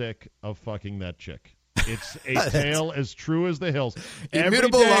more sick of fucking that chick. It's a tale as true as the hills.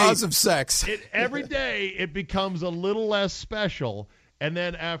 Immutable laws of sex. Every day it becomes a little less special, and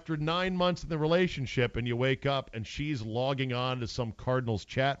then after 9 months in the relationship and you wake up and she's logging on to some Cardinals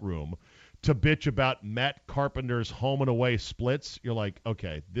chat room to bitch about Matt Carpenter's home and away splits, you're like,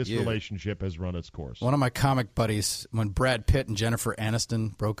 okay, this relationship has run its course. One of my comic buddies, when Brad Pitt and Jennifer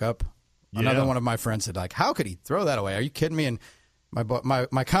Aniston broke up, another one of my friends said, like, how could he throw that away? Are you kidding me? And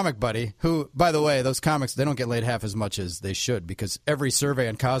my comic buddy, who, by the way, those comics, they don't get laid half as much as they should, because every survey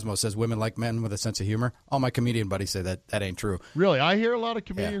on Cosmo says women like men with a sense of humor. All my comedian buddies say that ain't true. Really? I hear a lot of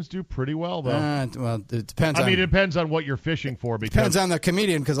comedians do pretty well, though. Well, it depends. It depends on what you're fishing for. Because depends on the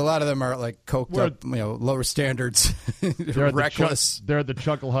comedian, because a lot of them are like coked up, lower standards, reckless. They're at the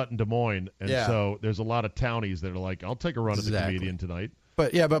Chuckle Hut in Des Moines, and so there's a lot of townies that are like, I'll take a run at the comedian tonight.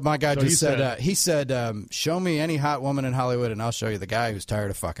 But my guy just said, show me any hot woman in Hollywood and I'll show you the guy who's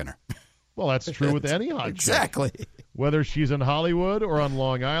tired of fucking her. Well, that's true with any hot exactly. chick. Whether she's in Hollywood or on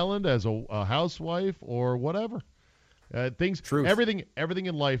Long Island as a housewife or whatever. Everything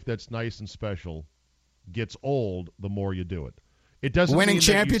in life that's nice and special gets old the more you do it. It doesn't winning mean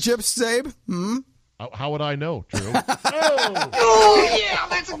championships, Zabe? How would I know, Drew? Oh, yeah,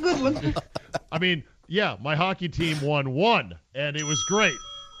 that's a good one. I mean, yeah, my hockey team won one, and it was great.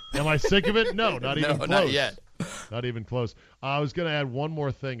 Am I sick of it? No, not even close. Not yet. Not even close. I was going to add one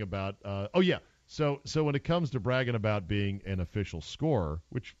more thing about So when it comes to bragging about being an official scorer,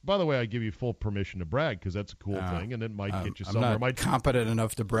 which, by the way, I give you full permission to brag because that's a cool thing, and it might get you somewhere. I'm not competent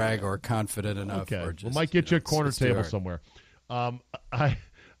enough to brag or confident enough. Okay, or just, might get you a corner table hard. somewhere. I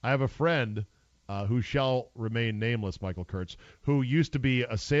have a friend who shall remain nameless, Michael Kurtz, who used to be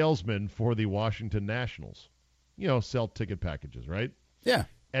a salesman for the Washington Nationals. Sell ticket packages, right? Yeah.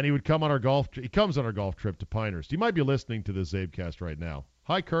 And he would come on our golf. He comes on our golf trip to Pinehurst. He might be listening to this Zabecast right now.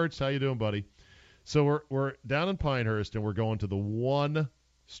 Hi, Kurtz. How you doing, buddy? So we're down in Pinehurst, and we're going to the one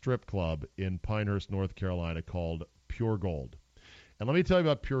strip club in Pinehurst, North Carolina called Pure Gold. And let me tell you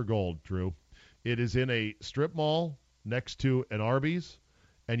about Pure Gold, Drew. It is in a strip mall next to an Arby's,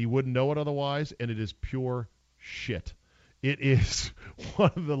 and you wouldn't know it otherwise, and it is pure shit. It is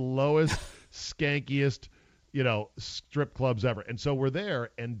one of the lowest, skankiest, strip clubs ever. And so we're there,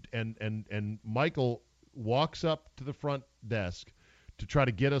 and Michael walks up to the front desk to try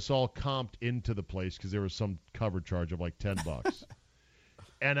to get us all comped into the place because there was some cover charge of like $10.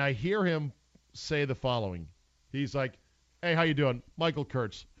 And I hear him say the following. He's like, "Hey, how you doing? Michael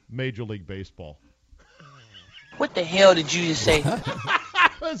Kurtz, Major League Baseball." What the hell did you just say?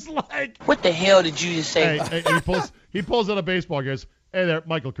 I was like, what the hell did you just say? Hey, he pulls out a baseball and goes, "Hey there,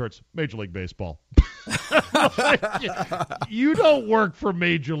 Michael Kurtz, Major League Baseball." You don't work for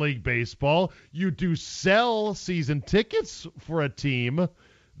Major League Baseball. You do sell season tickets for a team.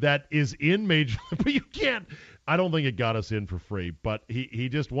 that is in Major League, but you can't. I don't think it got us in for free, but he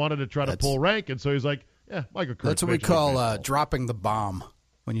just wanted to try to pull rank, and so he's like, yeah, Michael Kurtz. That's what we call dropping the bomb.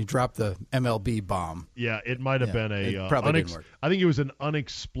 When you drop the MLB bomb. Yeah, it might have been a probably didn't work. I think it was an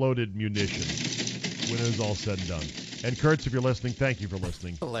unexploded munition when it was all said and done. And Kurtz, if you're listening, thank you for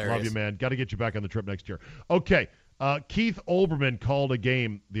listening. Hilarious. Love you, man. Got to get you back on the trip next year. Okay, Keith Olbermann called a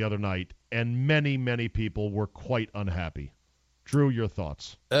game the other night, and many, many people were quite unhappy. Drew, your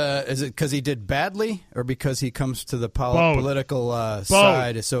thoughts? Is it because he did badly, or because he comes to the political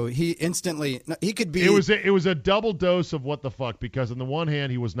side? So he instantly he could be. It was a double dose of what the fuck, because on the one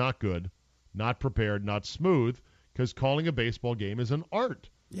hand he was not good, not prepared, not smooth, because calling a baseball game is an art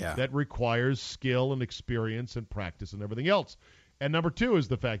that requires skill and experience and practice and everything else. And number two is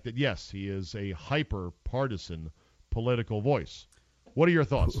the fact that yes, he is a hyper partisan political voice. What are your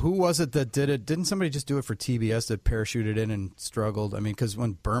thoughts? Who was it that did it? Didn't somebody just do it for TBS that parachuted in and struggled? I mean, because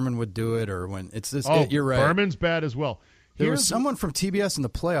when Berman would do it, or when it's this, you're right. Berman's bad as well. There was someone from TBS in the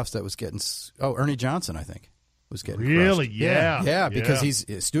playoffs that was getting. Ernie Johnson, I think, was getting really, crushed. Yeah, because he's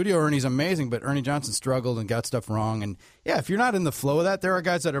Studio Ernie's amazing, but Ernie Johnson struggled and got stuff wrong. And yeah, if you're not in the flow of that, there are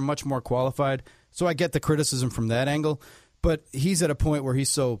guys that are much more qualified. So I get the criticism from that angle, but he's at a point where he's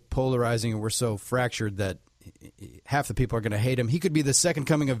so polarizing and we're so fractured that half the people are going to hate him. He could be the second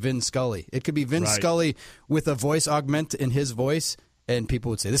coming of Vin Scully. It could be Vin Scully with a voice augment in his voice, and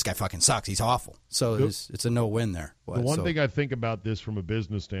people would say, this guy fucking sucks. He's awful. So it's a no-win there. The one thing I think about this from a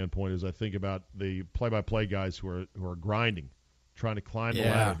business standpoint is I think about the play-by-play guys who are grinding, trying to climb the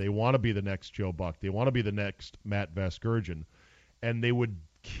ladder. They want to be the next Joe Buck. They want to be the next Matt Vasgersian, and they would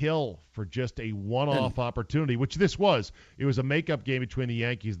kill for just a one-off opportunity, which this was. It was a makeup game between the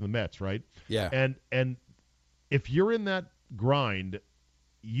Yankees and the Mets, right? Yeah. And if you're in that grind,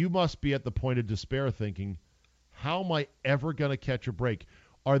 you must be at the point of despair thinking, how am I ever going to catch a break?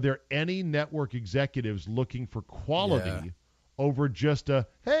 Are there any network executives looking for quality over just a,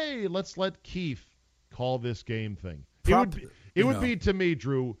 hey, let's let Keith call this game thing? It would be, to me,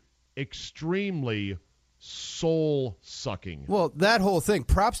 Drew, extremely soul-sucking. Well, that whole thing,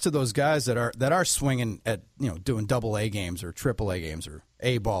 props to those guys that are swinging at, doing AA games or AAA games or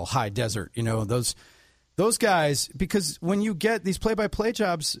A-ball, high desert, those guys, because when you get these play-by-play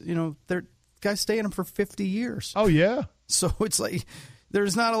jobs, they're guys stay in them for 50 years. Oh, yeah. So it's like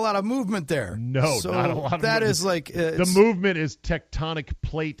there's not a lot of movement there. No, so not a lot of that movement. Is like... the movement is tectonic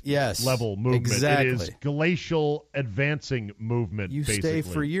plate level movement. Exactly. It is glacial advancing movement, You basically.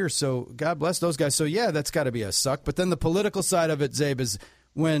 stay for years, so God bless those guys. So, yeah, that's got to be a suck. But then the political side of it, Zabe, is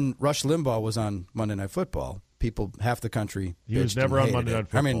when Rush Limbaugh was on Monday Night Football, half the country He was never on Monday Night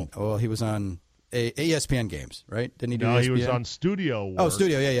Football. I mean, he was on... ESPN games, right? Didn't he do ESPN? No, he was on studio work. Oh,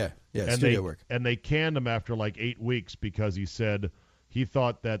 studio, yeah, and studio work. And they canned him after like 8 weeks because he said he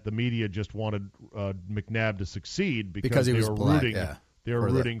thought that the media just wanted McNabb to succeed because he they was were black, rooting. They were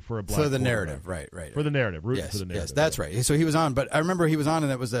rooting for a black for the quarterback. narrative, right. For the narrative, rooting yes, for the narrative. Yes, that's right. So he was on, but I remember he was on,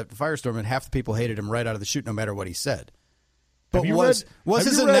 and that was that firestorm, and half the people hated him right out of the chute, no matter what he said. But was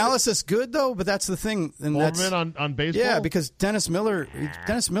his analysis good though? But that's the thing. And Olbermann on baseball. Yeah, because Dennis Miller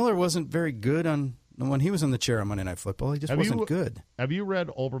wasn't very good on. When he was in the chair on Monday Night Football, he just wasn't good. Have you read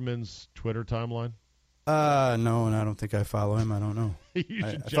Olbermann's Twitter timeline? No, and I don't think I follow him. I don't know.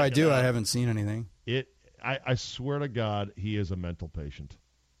 If I do, I haven't seen anything. I swear to God, he is a mental patient.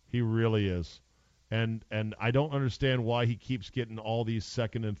 He really is. And I don't understand why he keeps getting all these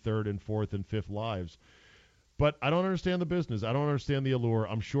second and third and fourth and fifth lives. But I don't understand the business. I don't understand the allure.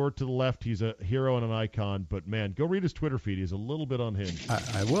 I'm sure to the left he's a hero and an icon, but, man, go read his Twitter feed. He's a little bit unhinged.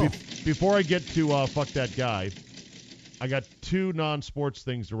 I will. Before I get to fuck that guy, I got two non-sports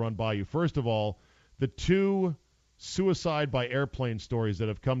things to run by you. First of all, the two suicide by airplane stories that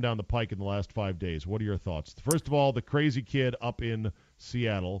have come down the pike in the last 5 days. What are your thoughts? First of all, the crazy kid up in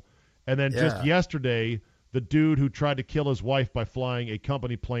Seattle, and then just yesterday, the dude who tried to kill his wife by flying a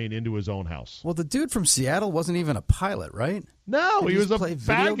company plane into his own house. Well, the dude from Seattle wasn't even a pilot, right? No, he was a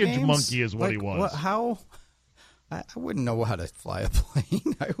baggage monkey is what he was. How? I wouldn't know how to fly a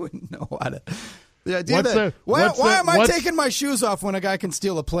plane. I wouldn't know how to... The idea why am I taking my shoes off when a guy can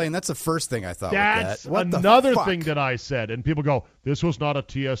steal a plane? That's the first thing I thought. That's another thing that I said. And people go, this was not a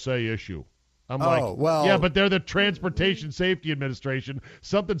TSA issue. I'm yeah, but they're the Transportation Safety Administration.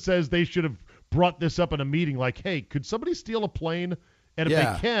 Something says they should have brought this up in a meeting like, hey, could somebody steal a plane? And if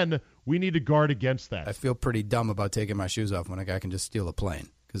they can, we need to guard against that. I feel pretty dumb about taking my shoes off when a guy can just steal a plane,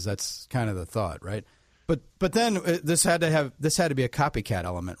 because that's kind of the thought, right? But then this had to be a copycat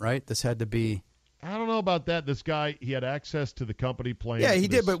element, right? This had to be... I don't know about that. This guy, he had access to the company plane. Yeah, he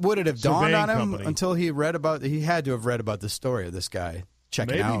did, but would it have dawned on him until he read about... He had to have read about the story of this guy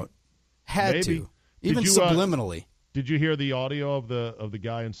checking Maybe. out. Had Maybe. to. Even you, subliminally. Did you hear the audio of the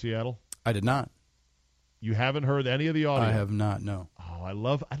guy in Seattle? I did not. You haven't heard any of the audio? I have not, no. Oh, I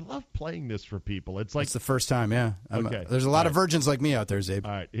love playing this for people. It's like It's the first time, yeah. Okay. There's a lot of virgins like me out there, Zabe.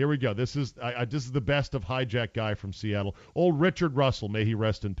 All right, here we go. This is the best of hijack guy from Seattle. Old Richard Russell, may he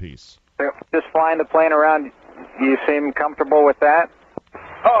rest in peace. Just flying the plane around, you seem comfortable with that?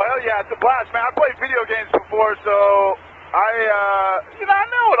 Oh, hell yeah, it's a blast, man. I played video games before, so I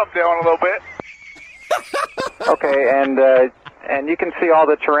know what I'm doing a little bit. Okay, and you can see all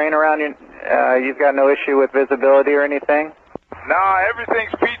the terrain around you. You've got no issue with visibility or anything? Nah,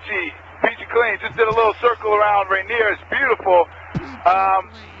 everything's peachy clean. Just did a little circle around Rainier. It's beautiful.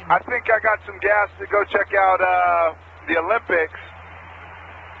 I think I got some gas to go check out the Olympics.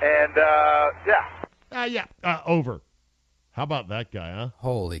 And, over. How about that guy, huh?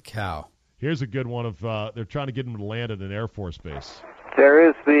 Holy cow. Here's a good one of they're trying to get him to land at an Air Force base. There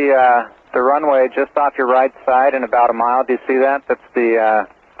is the runway just off your right side in about a mile. Do you see that? That's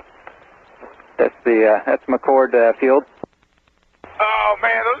McCord Field. oh,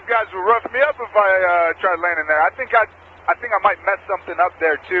 man, those guys will rough me up if I tried landing there. I think I might mess something up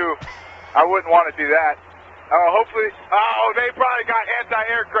there, too. I wouldn't want to do that. Hopefully, they probably got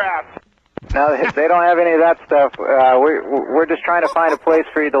anti-aircraft. No, they don't have any of that stuff. We're just trying to find a place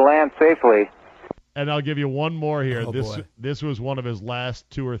for you to land safely. And I'll give you one more here. Oh, boy. This was one of his last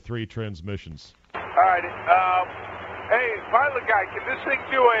 2 or 3 transmissions. All right. Hey, pilot guy, can this thing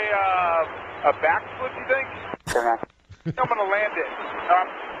do a backflip, you think? I'm going to land it.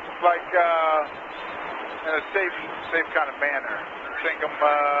 In a safe kind of manner. I think I'm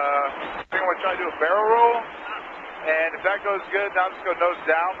going to try to do a barrel roll. And if that goes good, now I'm just going to nose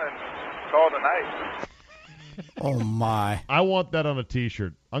down and call it a night. Oh, my. I want that on a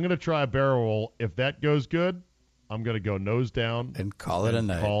T-shirt. I'm going to try a barrel roll. If that goes good, I'm going to go nose down. And call it a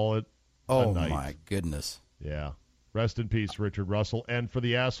night. Call it a night. My goodness. Yeah. Rest in peace, Richard Russell. And for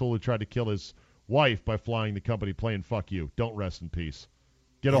the asshole who tried to kill his wife by flying the company plane, fuck you. Don't rest in peace.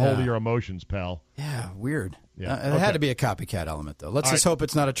 Get a hold of your emotions, pal. Yeah, weird. Yeah. It had to be a copycat element, though. Let's just hope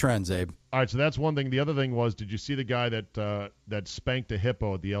it's not a trend, Zabe. All right, so that's one thing. The other thing was, did you see the guy that spanked a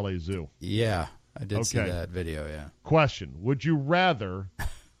hippo at the L.A. Zoo? Yeah, I did see that video, yeah. Question, would you rather,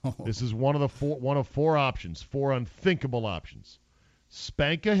 this is one of 4 options, 4 unthinkable options,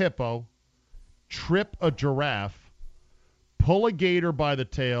 spank a hippo, trip a giraffe, pull a gator by the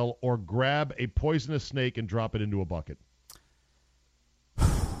tail, or grab a poisonous snake and drop it into a bucket?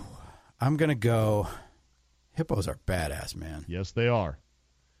 I'm going to go, hippos are badass, man. Yes, they are.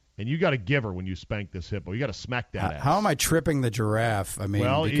 And you got to give her when you spank this hippo. You got to smack that ass. How am I tripping the giraffe? I mean,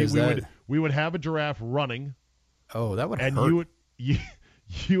 well, because we would have a giraffe running. Oh, that would hurt. And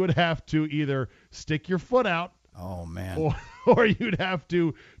you would have to either stick your foot out. Oh, man. Or you'd have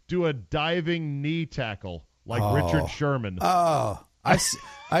to do a diving knee tackle like Richard Sherman. Oh, I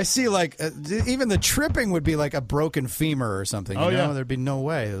see like even the tripping would be like a broken femur or something. You know? Yeah. There'd be no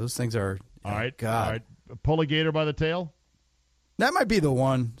way. Those things are. All right. God. All right. Pull a gator by the tail? That might be the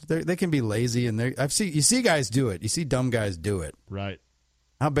one. They can be lazy, and you see guys do it. You see dumb guys do it. Right.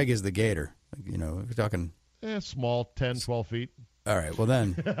 How big is the gator? Like, we're talking. Small, 10, 12 feet. All right. Well,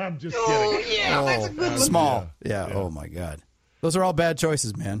 then. I'm just kidding. Yeah, that's a good one. Small. Yeah. Oh my God. Those are all bad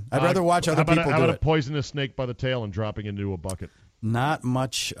choices, man. I'd rather watch other people do How about it. a poisonous snake by the tail and dropping into a bucket? Not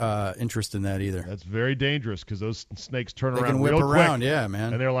much interest in that either. That's very dangerous because those snakes turn They around can whip real around, quick, yeah,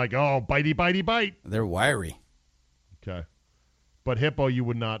 man. and they're like, oh, bitey, bitey, bite. They're wiry. Okay. But hippo, you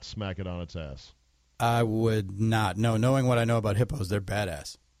would not smack it on its ass. I would not. No, knowing what I know about hippos, they're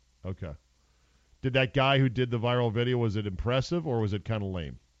badass. Okay. Did that guy who did the viral video, was it impressive or was it kind of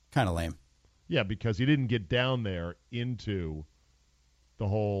lame? Kind of lame. Yeah, because he didn't get down there into the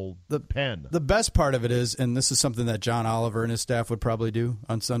whole pen. The best part of it is, and this is something that John Oliver and his staff would probably do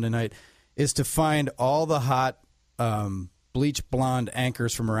on Sunday night, is to find all the hot bleach blonde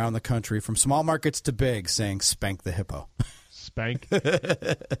anchors from around the country, from small markets to big, saying "spank the hippo." Spank.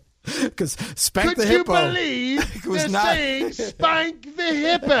 Because spank the Could hippo. you believe they're saying "spank the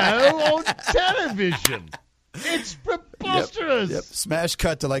hippo" on television? It's preposterous. Yep. Smash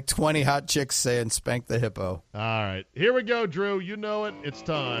cut to like 20 hot chicks saying "spank the hippo." All right. Here we go, Drew. You know it. It's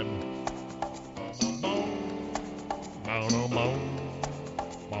time.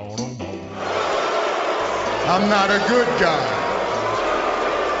 I'm not a good guy.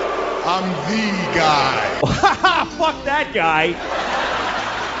 I'm the guy. Fuck that guy.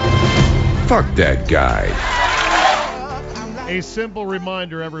 Fuck that guy. A simple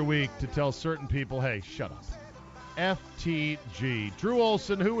reminder every week to tell certain people, hey, shut up. FTG. Drew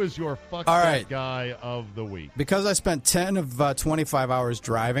Olson, who is your fuck All that right. guy of the week? Because I spent 10 of 25 hours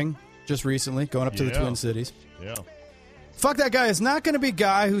driving just recently, going up to the Twin Cities. Yeah. Fuck that guy is not going to be a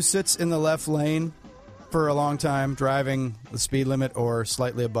guy who sits in the left lane for a long time, driving the speed limit or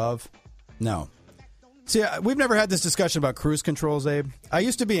slightly above. No. See, we've never had this discussion about cruise controls, Abe. I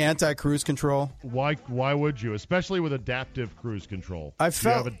used to be anti-cruise control. Why would you? Especially with adaptive cruise control. I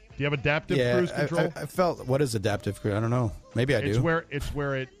felt. Do you have adaptive cruise control? I felt. What is adaptive cruise? I don't know. Maybe I do. It's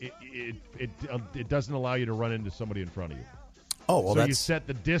where it doesn't allow you to run into somebody in front of you. Oh, well, so you set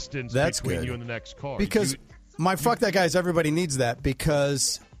the distance between good. you and the next car. Because my fuck that guy is everybody needs that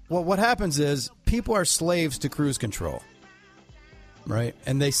because what happens is people are slaves to cruise control, right?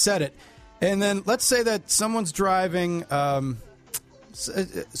 And they set it. And then let's say that someone's driving.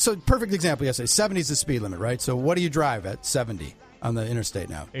 So perfect example yesterday. 70 is the speed limit, right? So what do you drive at 70 on the interstate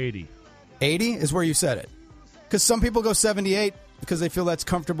now? 80. 80 is where you set it. Because some people go 78 because they feel that's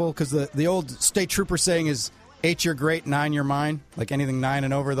comfortable. Because the old state trooper saying is 8 you're great, 9 you're mine. Like anything 9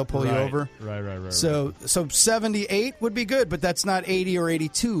 and over, they'll pull you over. Right. So 78 would be good, but that's not 80 or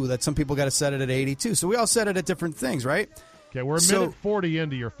 82. That some people got to set it at 82. So we all set it at different things, right? Okay, we're a minute 40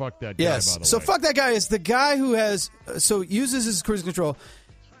 into your fuck that guy, yes. by the So way. fuck that guy is the guy who uses his cruise control,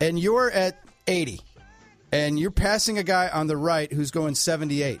 and you're at 80, and you're passing a guy on the right who's going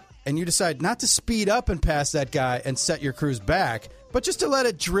 78, and you decide not to speed up and pass that guy and set your cruise back, but just to let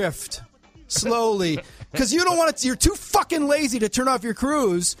it drift slowly, because you don't want it. You're too fucking lazy to turn off your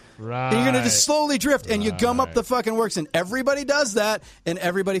cruise. Right. And you're going to just slowly drift, and you gum up the fucking works, and everybody does that, and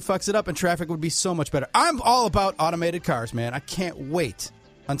everybody fucks it up, and traffic would be so much better. I'm all about automated cars, man. I can't wait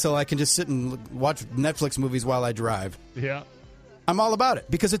until I can just sit and watch Netflix movies while I drive. Yeah. I'm all about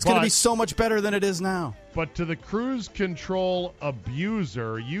it, because it's going to be so much better than it is now. But to the cruise control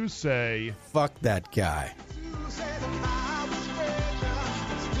abuser, you say... Fuck that guy.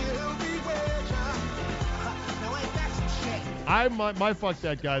 My fuck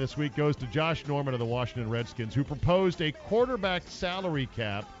that guy this week goes to Josh Norman of the Washington Redskins, who proposed a quarterback salary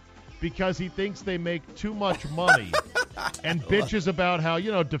cap because he thinks they make too much money and bitches about how,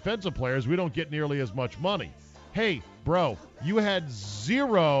 defensive players, we don't get nearly as much money. Hey, bro, you had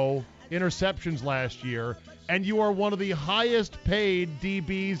 0 interceptions last year, and you are one of the highest paid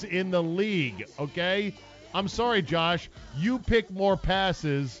DBs in the league, okay? I'm sorry, Josh. You pick more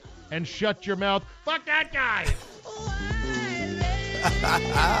passes and shut your mouth. Fuck that guy!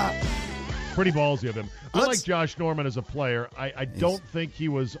 Pretty ballsy of him. I like Josh Norman as a player. I don't think he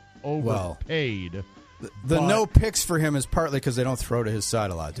was overpaid. The no picks for him is partly because they don't throw to his side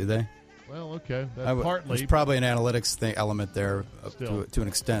a lot, do they? Well, okay. That's partly. There's probably an analytics element there to an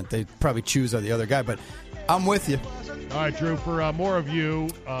extent. They probably choose the other guy, but I'm with you. All right, Drew, for more of you,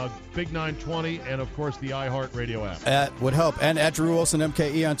 Big 920 and, of course, the iHeartRadio app. Would help. And at Drew Olson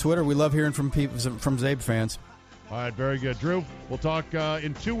MKE on Twitter. We love hearing from people, from Zabe fans. All right, very good. Drew, we'll talk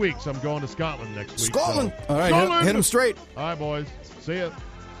in 2 weeks. I'm going to Scotland next week. Scotland! So. All right, Scotland! hit him straight. All right, boys. See ya.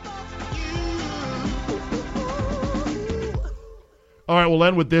 All right, we'll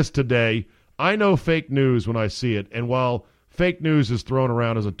end with this today. I know fake news when I see it, and while fake news is thrown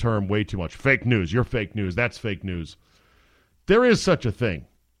around as a term way too much, fake news, you're fake news, that's fake news. There is such a thing.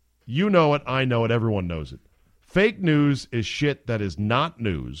 You know it, I know it, everyone knows it. Fake news is shit that is not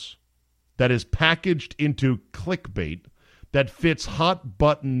news, that is packaged into clickbait, that fits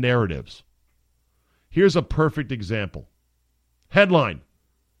hot-button narratives. Here's a perfect example. Headline: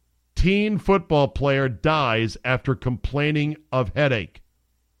 Teen football player dies after complaining of headache.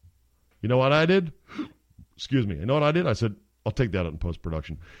 You know what I did? Excuse me. You know what I did? I said, I'll take that out in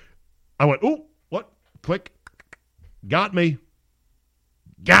post-production. I went, ooh, what? Click. Got me.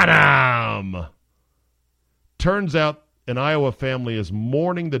 Got him. Turns out an Iowa family is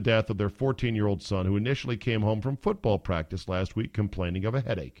mourning the death of their 14-year-old son, who initially came home from football practice last week complaining of a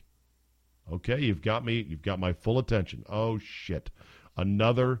headache. Okay, you've got me. You've got my full attention. Oh, shit.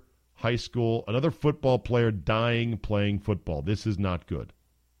 Another football player dying playing football. This is not good.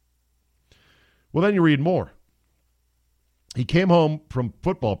 Well, then you read more. He came home from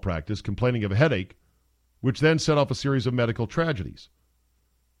football practice complaining of a headache, which then set off a series of medical tragedies.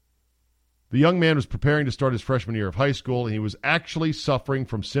 The young man was preparing to start his freshman year of high school, and he was actually suffering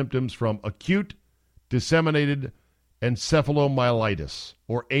from symptoms from acute disseminated encephalomyelitis,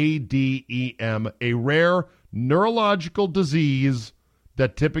 or ADEM, a rare neurological disease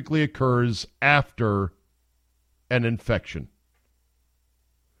that typically occurs after an infection.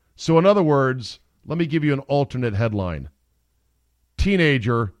 So in other words, let me give you an alternate headline.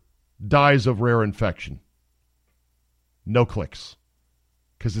 Teenager dies of rare infection. No clicks.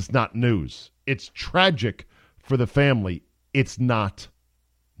 Because it's not news. It's tragic for the family, it's not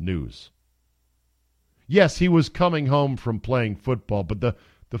news. Yes, he was coming home from playing football, but the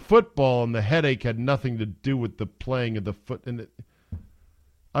football and the headache had nothing to do with the playing of the foot.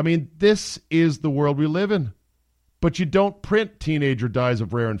 I mean, this is the world we live in. But you don't print teenager dies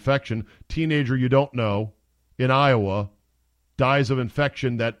of rare infection. Teenager you don't know in Iowa dies of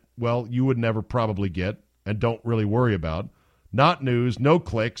infection that, well, you would never probably get and don't really worry about. Not news, no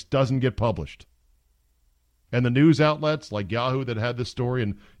clicks, doesn't get published. And the news outlets like Yahoo that had this story,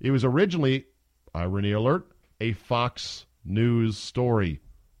 and it was originally, irony alert, a Fox News story,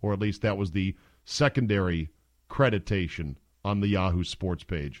 or at least that was the secondary creditation on the Yahoo Sports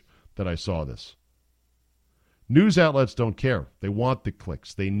page that I saw this. News outlets don't care. They want the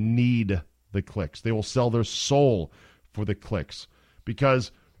clicks. They need the clicks. They will sell their soul for the clicks.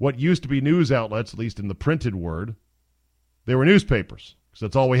 Because what used to be news outlets, at least in the printed word, they were newspapers. Because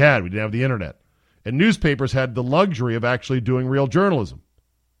that's all we had. We didn't have the internet. And newspapers had the luxury of actually doing real journalism.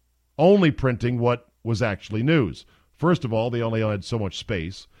 Only printing what was actually news. First of all, they only had so much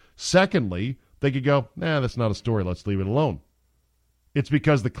space. Secondly, they could go, that's not a story. Let's leave it alone. It's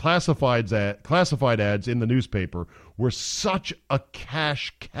because the classified ads in the newspaper were such a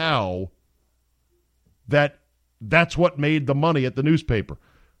cash cow that's what made the money at the newspaper.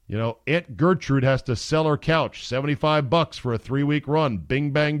 You know, Aunt Gertrude has to sell her couch, $75 for a 3-week run.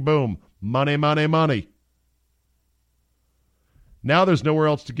 Bing, bang, boom. Money, money, money. Now there's nowhere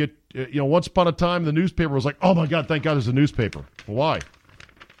else to get, once upon a time the newspaper was like, oh my God, thank God there's a newspaper. Why?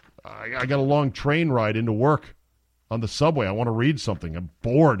 I got a long train ride into work. On the subway, I want to read something. I'm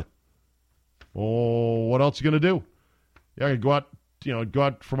bored. Oh, what else are you going to do? Yeah, I could go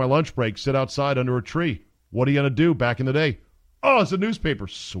out for my lunch break, sit outside under a tree. What are you going to do back in the day? Oh, it's a newspaper.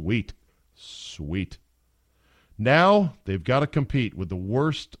 Sweet. Now they've got to compete with the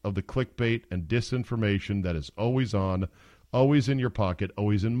worst of the clickbait and disinformation that is always on, always in your pocket,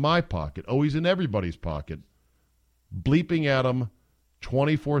 always in my pocket, always in everybody's pocket. Bleeping at them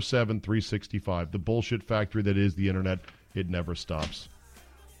 24/7, 365. The bullshit factory that is the internet. It never stops.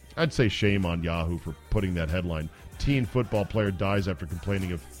 I'd say shame on Yahoo for putting that headline. Teen football player dies after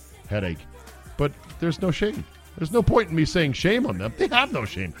complaining of headache. But there's no shame. There's no point in me saying shame on them. They have no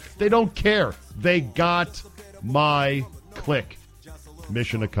shame. They don't care. They got my click.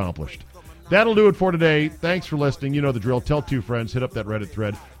 Mission accomplished. That'll do it for today. Thanks for listening. You know the drill. Tell 2 friends. Hit up that Reddit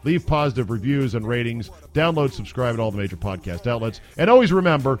thread. Leave positive reviews and ratings. Download, subscribe at all the major podcast outlets. And always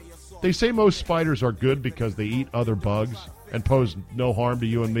remember, they say most spiders are good because they eat other bugs and pose no harm to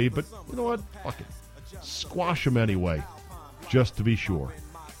you and me. But you know what? Fuck it. Squash them anyway, just to be sure.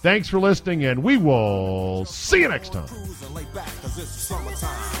 Thanks for listening, and we will see you next time.